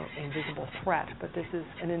threat, but this is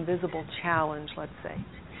an invisible challenge, let's say.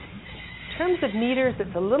 In terms of meters,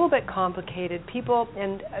 it's a little bit complicated. People,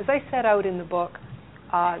 and as I set out in the book,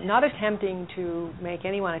 not attempting to make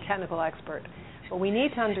anyone a technical expert, but we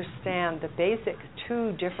need to understand the basic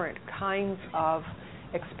 2 different kinds of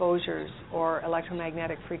exposures or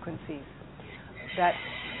electromagnetic frequencies, that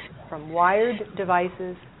from wired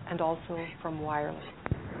devices and also from wireless.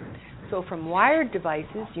 So from wired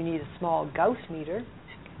devices, you need a small Gauss meter,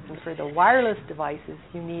 and for the wireless devices,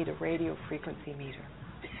 you need a radio frequency meter.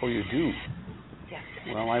 Oh, you do? Yes.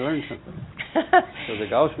 Well, I learned something. So the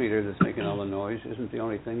Gauss meter that's making all the noise isn't the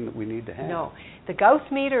only thing that we need to have. No. The Gauss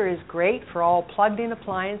meter is great for all plugged-in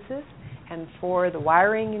appliances and for the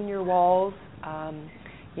wiring in your walls,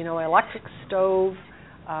 electric stove,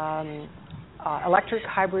 electric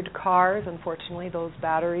hybrid cars. Unfortunately, those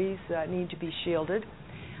batteries need to be shielded.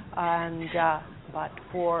 But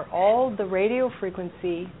for all the radio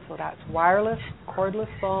frequency, so that's wireless, cordless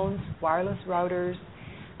phones, wireless routers,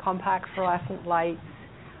 compact fluorescent lights,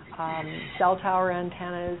 cell tower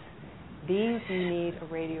antennas, these you need a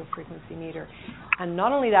radio frequency meter. And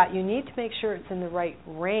not only that, you need to make sure it's in the right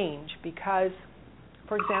range because,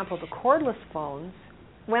 for example, the cordless phones,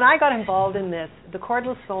 when I got involved in this, the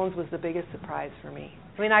cordless phones was the biggest surprise for me.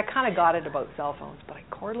 I mean, I kind of got it about cell phones, but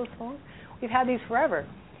cordless phones? We've had these forever.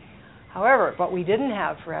 However, what we didn't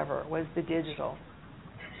have forever was the digital.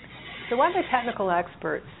 So what the technical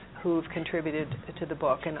experts who've contributed to the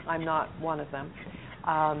book, and I'm not one of them,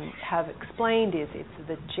 have explained is it's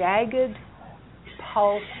the jagged,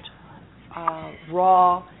 pulsed,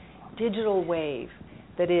 raw digital wave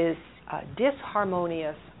that is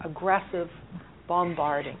disharmonious, aggressive,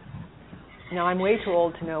 bombarding. now I'm way too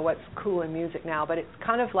old to know what's cool in music now, but it's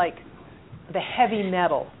kind of like the heavy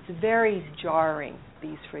metal. It's very jarring,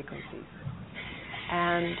 these frequencies.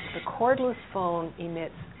 And the cordless phone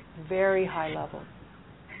emits very high levels.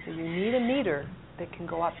 So you need a meter that can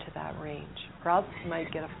go up to that range, or else you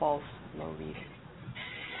might get a false low reading.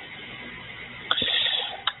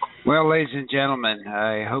 Well, ladies and gentlemen,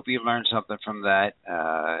 I hope you learned something from that.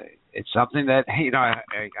 It's something that,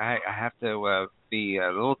 I have to be a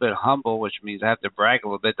little bit humble, which means I have to brag a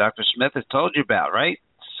little bit. Dr. Smith has told you about, right?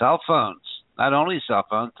 Cell phones. Not only cell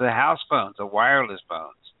phones, the house phones, the wireless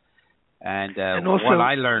phones. And also, what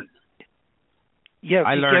I learned, you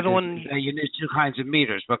need two kinds of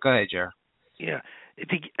meters. But go ahead, Jer. Yeah,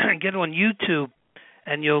 if you get on YouTube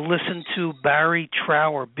and you'll listen to Barry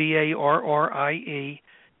Trower, Barrie Trower.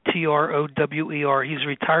 He's a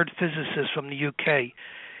retired physicist from the UK.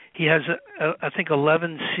 He has, I think,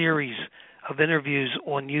 11 series of interviews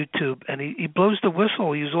on YouTube, and he blows the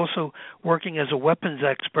whistle. He's also working as a weapons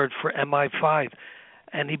expert for MI5,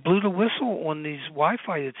 and he blew the whistle on these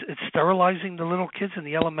Wi-Fi. It's sterilizing the little kids in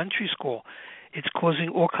the elementary school. It's causing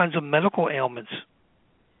all kinds of medical ailments.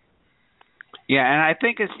 Yeah, and I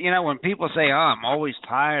think it's, when people say, oh, I'm always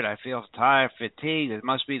tired, I feel tired, fatigued, it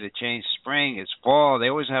must be the changed spring, it's fall, they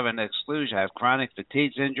always have an exclusion, I have chronic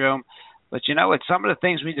fatigue syndrome. But, it's some of the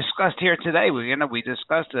things we discussed here today. We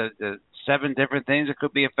discussed the 7 different things that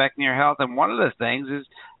could be affecting your health, and one of the things is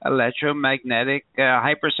electromagnetic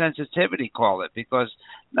hypersensitivity, call it, because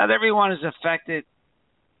not everyone is affected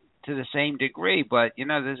to the same degree, but,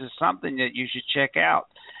 this is something that you should check out.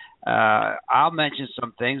 I'll mention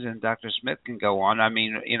some things, and Dr. Smith can go on. I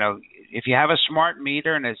mean, if you have a smart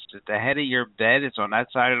meter and it's at the head of your bed, it's on that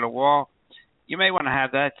side of the wall, you may want to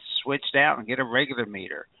have that switched out and get a regular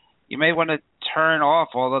meter. You may want to turn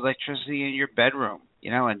off all the electricity in your bedroom,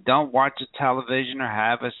 and don't watch a television or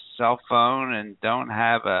have a cell phone, and don't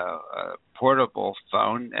have a portable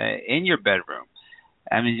phone in your bedroom.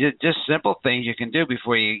 I mean, just simple things you can do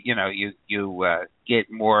before you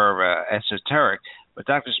get more esoteric. But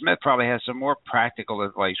Dr. Smith probably has some more practical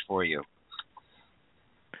advice for you.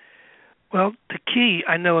 Well, the key,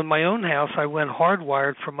 I know in my own house, I went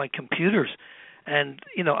hardwired for my computers. And,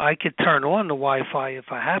 I could turn on the Wi-Fi if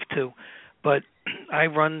I have to, but I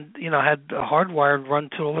run, had the hardwired run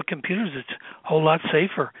to all the computers. It's a whole lot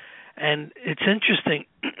safer. And it's interesting.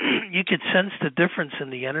 You could sense the difference in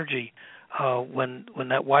the energy when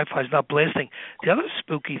that Wi-Fi is not blasting. The other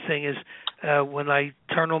spooky thing is when I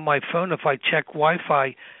turn on my phone, if I check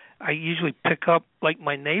Wi-Fi, I usually pick up like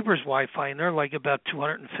my neighbor's Wi-Fi, and they're like about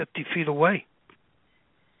 250 feet away.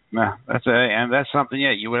 No, that's something.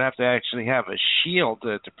 Yeah, you would have to actually have a shield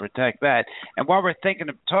to protect that. And while we're talking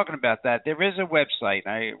about that, there is a website.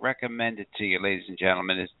 I recommend it to you, ladies and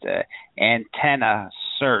gentlemen. It's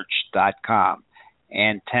antennasearch.com.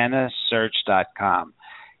 Antennasearch.com.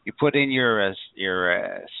 You put in your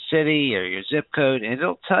city or your zip code, and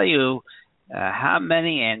it'll tell you how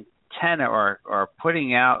many antenna are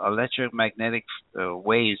putting out electromagnetic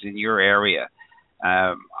waves in your area.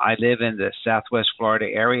 I live in the Southwest Florida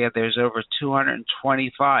area. There's over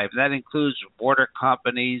 225. That includes water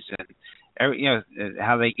companies and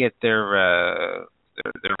how they get their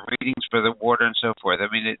readings for the water and so forth. I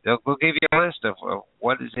mean, they'll give you a list of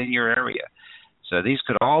what is in your area. So these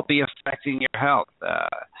could all be affecting your health.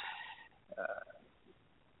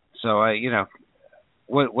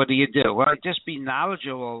 What do you do? Well, just be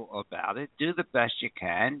knowledgeable about it. Do the best you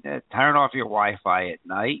can. Turn off your Wi-Fi at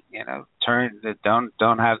night.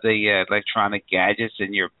 Don't have the electronic gadgets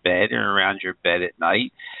in your bed or around your bed at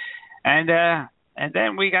night. And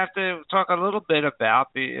then we have to talk a little bit about.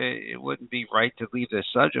 It wouldn't be right to leave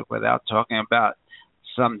this subject without talking about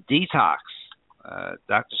some detox.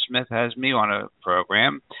 Dr. Smith has me on a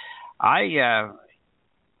program. I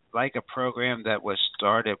like a program that was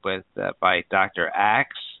started with by Dr.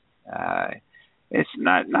 Axe. It's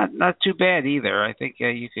not too bad either. I think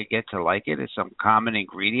you could get to like it. It's some common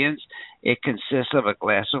ingredients. It consists of a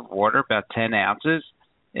glass of water, about 10 ounces.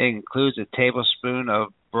 It includes a tablespoon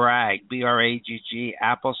of Bragg, B-R-A-G-G,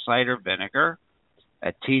 apple cider vinegar,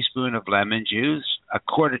 a teaspoon of lemon juice, a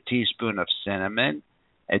quarter teaspoon of cinnamon,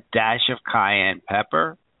 a dash of cayenne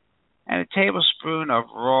pepper, and a tablespoon of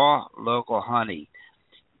raw local honey.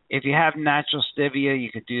 If you have natural stevia,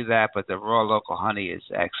 you could do that, but the raw local honey is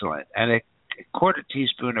excellent. And a quarter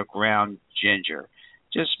teaspoon of ground ginger.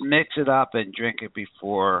 Just mix it up and drink it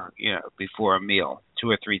before a meal, 2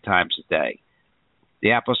 or 3 times a day.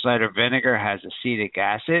 The apple cider vinegar has acetic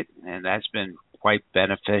acid, and that's been quite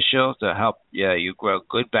beneficial to help you grow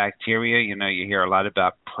good bacteria. You hear a lot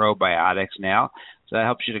about probiotics now, so that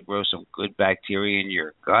helps you to grow some good bacteria in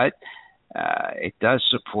your gut. It does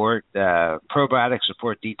support probiotics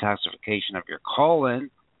support detoxification of your colon,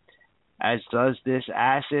 as does this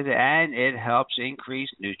acid, and it helps increase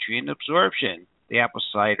nutrient absorption. The apple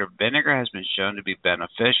cider vinegar has been shown to be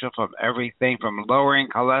beneficial from everything from lowering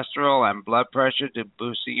cholesterol and blood pressure to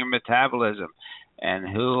boosting your metabolism. And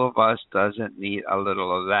who of us doesn't need a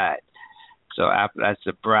little of that? So that's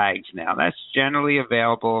the Bragg's now. That's generally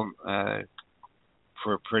available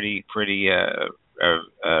for pretty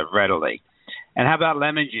readily. And how about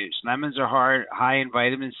lemon juice? Lemons are high in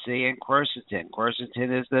vitamin C and quercetin.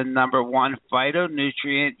 Quercetin is the number one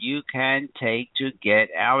phytonutrient you can take to get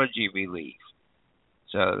allergy relief.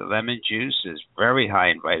 So the lemon juice is very high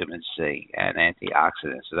in vitamin C and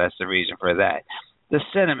antioxidants. So that's the reason for that. The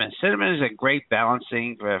cinnamon. Cinnamon is a great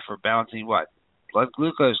balancing for balancing what? Blood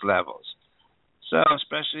glucose levels. So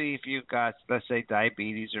especially if you've got, let's say,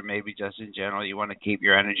 diabetes or maybe just in general, you want to keep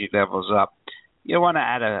your energy levels up, you want to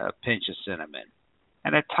add a pinch of cinnamon.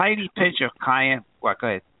 And a tiny pinch of cayenne. What? Go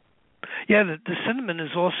ahead. Yeah, the cinnamon is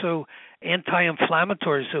also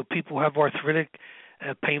anti-inflammatory, so people who have arthritic,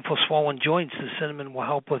 painful, swollen joints, the cinnamon will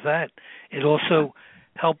help with that. It also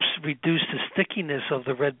helps reduce the stickiness of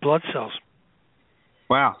the red blood cells.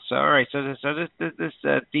 Wow. So, all right. So this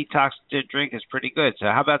detox drink is pretty good. So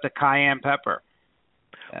how about the cayenne pepper?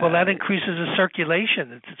 Well, that increases the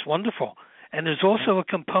circulation. It's wonderful. And there's also a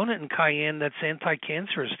component in cayenne that's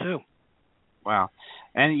anti-cancerous, too. Wow.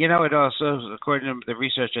 And, you know, it also, according to the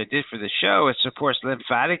research I did for the show, it supports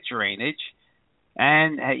lymphatic drainage.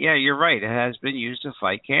 And, yeah, you're right. It has been used to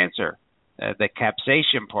fight cancer, the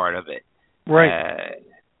capsaicin part of it. Right.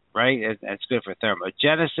 Right? That's good for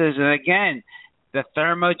thermogenesis. And, again, the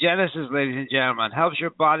thermogenesis, ladies and gentlemen, helps your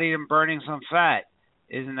body in burning some fat.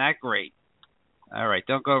 Isn't that great? All right.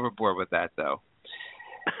 Don't go overboard with that, though.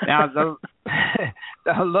 Now,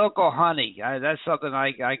 the local honey, that's something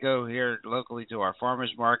I go here locally to our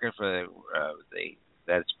farmers market for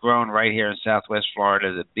that's grown right here in Southwest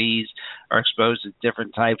Florida. The bees are exposed to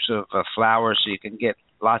different types of flowers, so you can get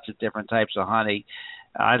lots of different types of honey.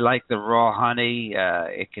 I like the raw honey.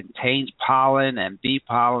 It contains pollen and bee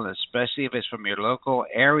pollen, especially if it's from your local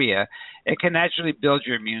area. It can naturally build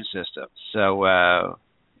your immune system. So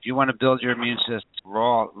if you want to build your immune system,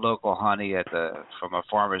 raw local honey from a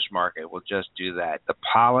farmer's market will just do that. The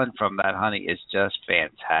pollen from that honey is just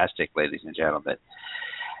fantastic, ladies and gentlemen.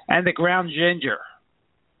 And the ground ginger.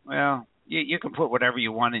 Well, you can put whatever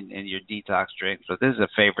you want in your detox drink, but this is a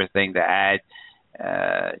favorite thing to add.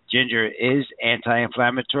 Ginger is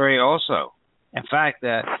anti-inflammatory also. In fact,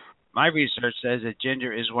 my research says that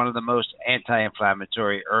ginger is one of the most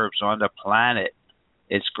anti-inflammatory herbs on the planet.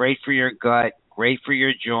 It's great for your gut, great for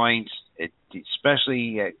your joints. It's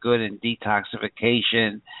especially good in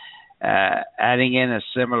detoxification. Adding in a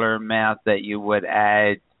similar amount that you would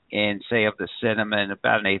add in, say, of the cinnamon,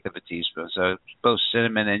 about 1/8 of a teaspoon. So both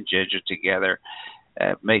cinnamon and ginger together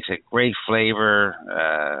makes a great flavor,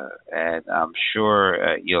 and I'm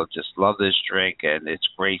sure you'll just love this drink, and it's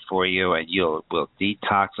great for you, and will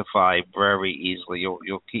detoxify very easily.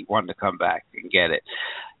 You'll keep wanting to come back and get it.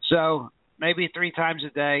 So maybe 3 times a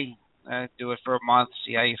day. Do it for a month.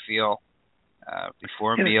 See how you feel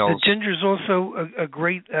before meals. The ginger is also a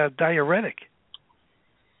great diuretic.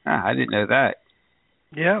 I didn't know that.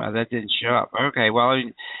 Yeah, that didn't show up. Okay, well,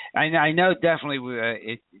 I know definitely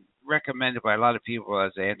it's recommended by a lot of people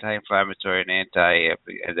as anti-inflammatory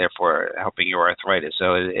and therefore helping your arthritis.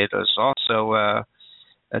 So it is also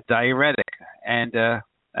a diuretic, and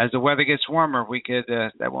as the weather gets warmer, we could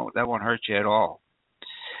that won't hurt you at all.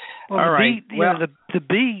 Well, all right. The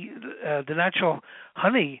bee, the natural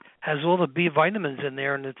honey has all the B vitamins in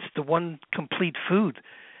there, and it's the one complete food.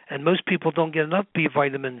 And most people don't get enough B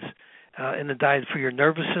vitamins in the diet for your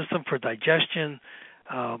nervous system, for digestion,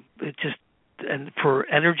 and for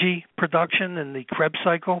energy production and the Krebs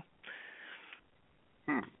cycle.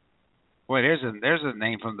 Boy, there's a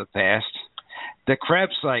name from the past, the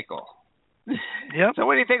Krebs cycle. Yep. So,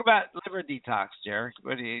 what do you think about liver detox, Jerry?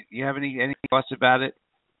 Do you have any thoughts about it?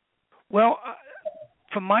 Well,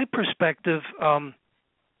 from my perspective,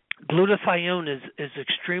 glutathione is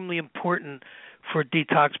extremely important for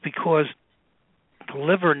detox because the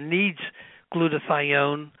liver needs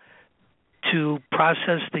glutathione to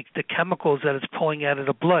process the chemicals that it's pulling out of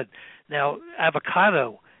the blood. Now,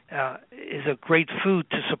 avocado is a great food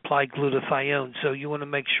to supply glutathione, so you want to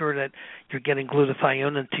make sure that you're getting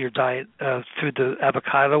glutathione into your diet through the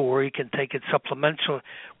avocado, or you can take it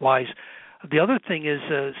supplemental-wise. The other thing is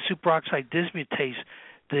superoxide dismutase.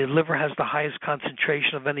 The liver has the highest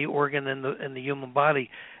concentration of any organ in the human body,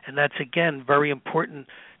 and that's, again, very important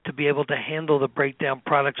to be able to handle the breakdown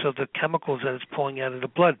products of the chemicals that it's pulling out of the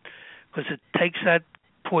blood. because it takes that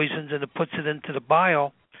poisons and it puts it into the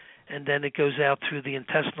bile, and then it goes out through the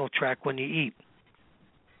intestinal tract when you eat.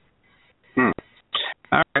 All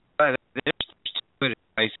right, there's two good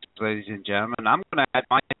advice, ladies and gentlemen. I'm going to add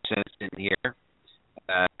my cents in here,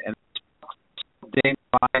 and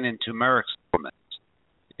dandelion and turmeric supplements,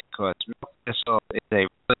 because milk thistle is a really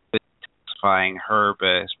good detoxifying herb,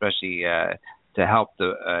 especially to help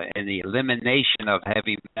in the elimination of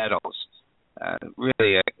heavy metals.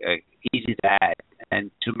 Really easy to add,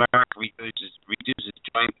 and turmeric reduces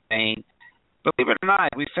joint pain. Believe it or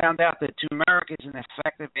not, we found out that turmeric is an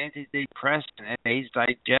effective antidepressant. It aids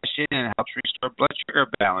digestion and helps restore blood sugar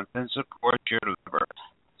balance and supports your liver.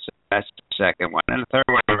 So that's the second one. And the third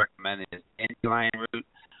one I recommend is dandelion root.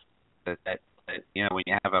 That when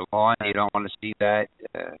you have a lawn, you don't want to see that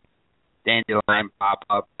dandelion pop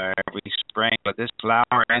up every spring. But this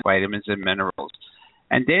flower and vitamins and minerals.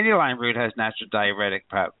 And dandelion root has natural diuretic.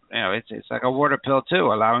 It's like a water pill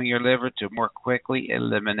too, allowing your liver to more quickly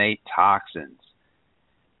eliminate toxins.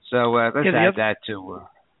 So let's add that to.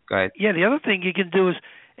 Go ahead. Yeah, the other thing you can do is,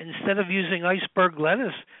 instead of using iceberg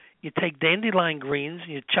lettuce, you take dandelion greens,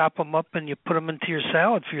 you chop them up, and you put them into your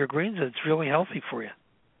salad for your greens. And it's really healthy for you.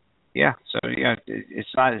 Yeah. So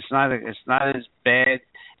it's not as bad.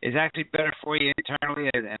 It's actually better for you internally,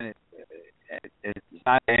 and it's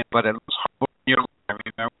not. But it looks horrible. I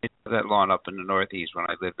remember that lawn up in the Northeast when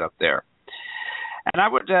I lived up there. And I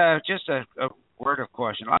would just a word of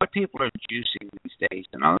caution. A lot of people are juicing these days,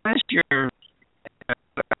 and unless you're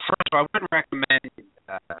first of all, I wouldn't recommend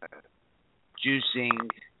juicing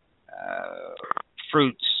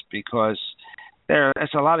fruits, because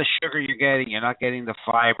it's a lot of sugar you're getting. You're not getting the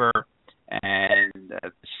fiber, and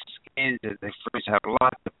the skins of the fruits have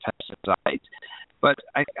lots of pesticides. But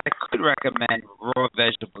I could recommend raw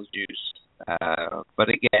vegetable juice. But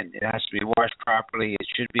again, it has to be washed properly. It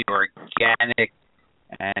should be organic.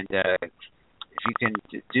 And if you can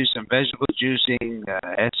do some vegetable juicing,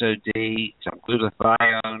 SOD, some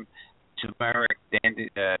glutathione, turmeric,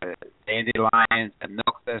 dandelions, and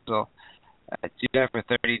milk thistle, do that for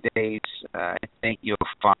 30 days. I think you'll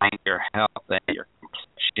find your health and your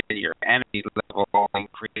complexion, your energy level all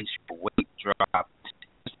increase, your weight drop.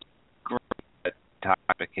 Great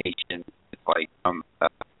detoxification, like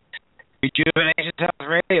Rejuvenation Health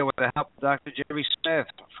Radio with the help of Dr. Jerry Smith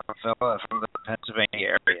from the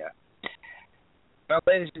Pennsylvania area. Well,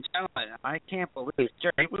 ladies and gentlemen, I can't believe,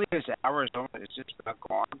 Jerry, I believe this hour is almost just about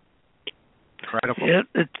gone. Incredible.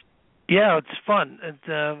 It's fun. And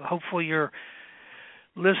hopefully your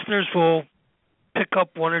listeners will pick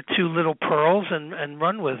up one or two little pearls and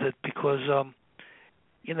run with it, because,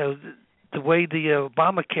 the way the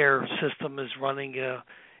Obamacare system is running,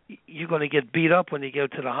 you're going to get beat up when you go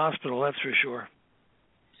to the hospital, that's for sure.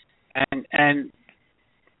 And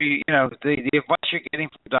the advice you're getting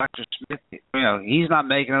from Dr. Smith, he's not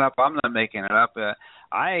making it up. I'm not making it up.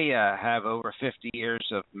 I have over 50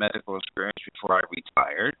 years of medical experience before I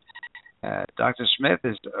retired. Dr. Smith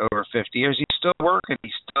is over 50 years. He's still working.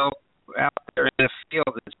 He's still out there in the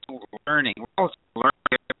field and still learning. We're all still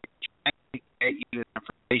learning, trying to get you the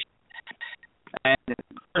information. And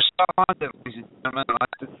we're still on it, ladies and gentlemen.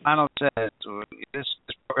 Like the panel says, this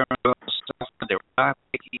program is self-funded. We're not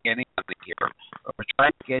making any money here, but we're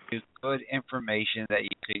trying to get you good information that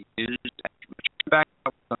you can use and back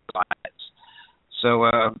up with some science. So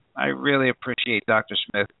I really appreciate Dr.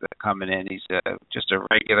 Smith coming in. He's just a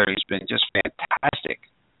regular. He's been just fantastic,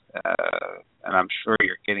 and I'm sure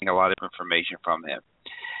you're getting a lot of information from him.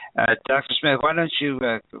 Dr. Smith, why don't you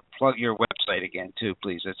plug your website again, too,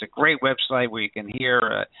 please? It's a great website where you can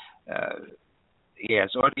hear. He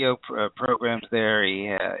has audio programs there. He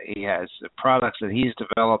has products that he's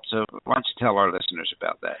developed. So why don't you tell our listeners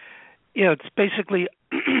about that? Yeah, it's basically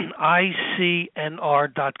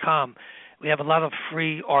icnr.com. We have a lot of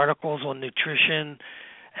free articles on nutrition,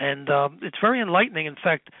 and it's very enlightening. In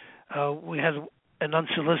fact, we had an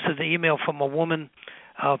unsolicited email from a woman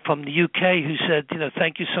from the UK who said,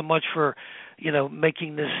 thank you so much for,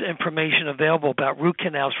 making this information available about root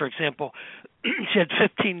canals, for example. She had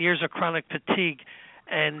 15 years of chronic fatigue,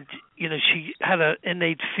 and, she had an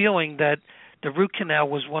innate feeling that the root canal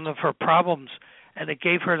was one of her problems, and it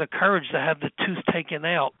gave her the courage to have the tooth taken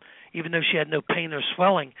out, even though she had no pain or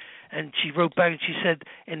swelling. And she wrote back and she said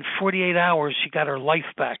in 48 hours she got her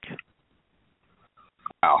life back.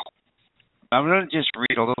 Wow. I'm going to just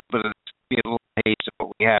read a little bit of a little taste of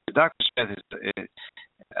what we have. Dr. Smith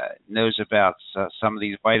knows about some of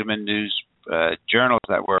these vitamin news journals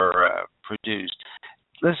that were produced.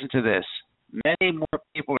 Listen to this. Many more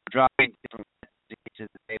people are dropping different diseases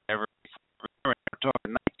than they've ever before. We're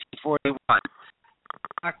talking 1941.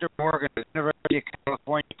 Dr. Morgan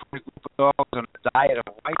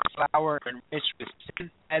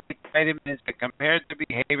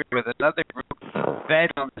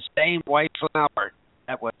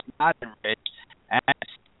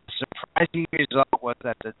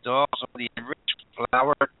dogs on the enriched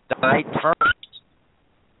flour died first.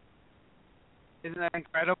 Isn't that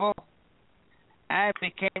incredible? And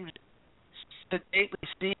became sedately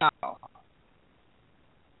senile.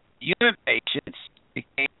 Human patients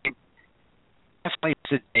became definitely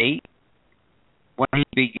sedate when they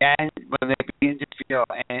begin to feel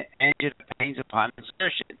angina pains upon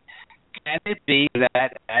exertion. Can it be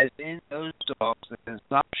that, as in those dogs, the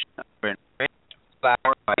consumption of enriched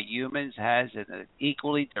flour by humans has an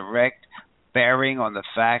equally direct bearing on the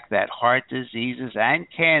fact that heart diseases and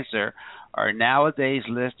cancer are nowadays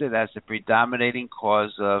listed as the predominating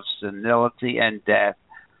cause of senility and death,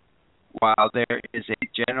 while there is a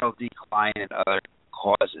general decline in other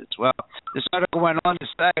causes? Well, this article went on to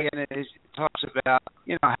say, and it talks about,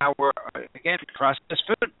 how we're, again, processed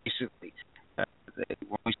food, basically.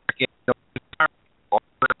 When we start getting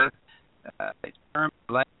turned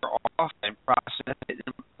the layer off and processed it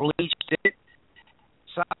and bleached it,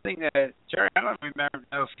 something that, Jerry, I don't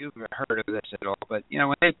know if you've heard of this at all, but,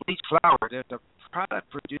 when they bleach flour, there's a product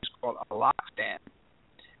produced called Aloxan.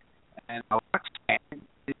 And Aloxan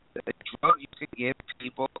is a drug you can give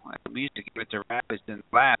people, and we used to give it to rabbits in the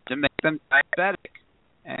lab to make them diabetic.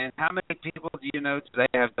 And how many people do you know today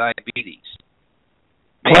have diabetes?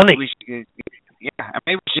 Plenty. Maybe we should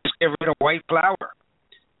just get rid of white flour.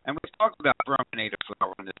 And we talked about brominated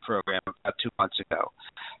flour on this program about 2 months ago.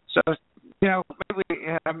 So, maybe we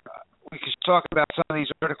could talk about some of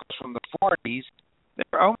these articles from the 40s.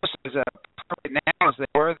 They're almost as appropriate now as they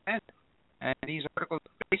were then. And these articles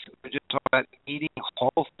basically just talk about eating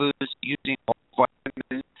whole foods, using whole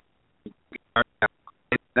vitamins.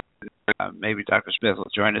 Maybe Dr. Smith will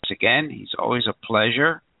join us again. He's always a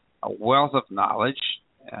pleasure, a wealth of knowledge,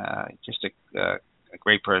 just a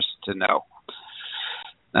great person to know.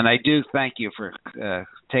 And I do thank you for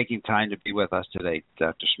taking time to be with us today,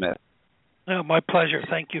 Dr. Smith. No, my pleasure.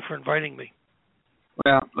 Thank you for inviting me.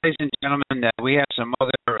 Well, ladies and gentlemen, we have some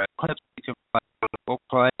other clips you can play. We'll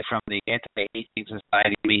play from the Anti-Aging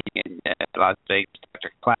Society meeting in Las Vegas.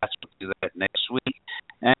 Dr. Klass will do that next week.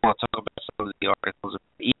 And we'll talk about some of the articles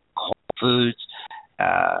about eating whole foods.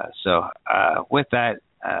 So with that,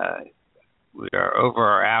 we are over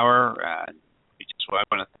our hour. I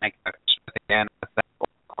want to thank Dr. Smith again. Thank all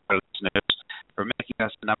our listeners for making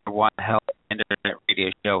us the #1 health internet radio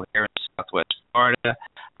show here in Southwest Florida.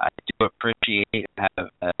 I do appreciate and have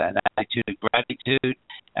an attitude of gratitude,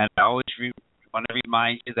 and I always want to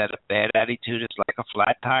remind you that a bad attitude is like a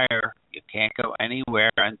flat tire. You can't go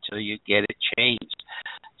anywhere until you get it changed.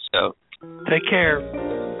 So take care.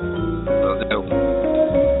 Will do.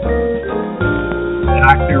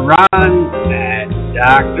 Dr. Ron and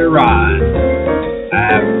Dr. Ron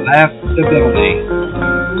have left the building.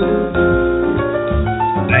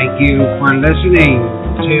 Thank you for listening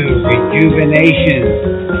to Rejuvenation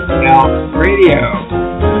Health Radio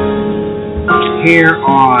here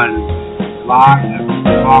on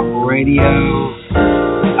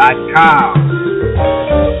blogtalkradio.com.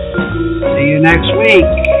 See you next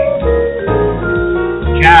week.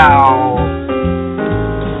 Ciao.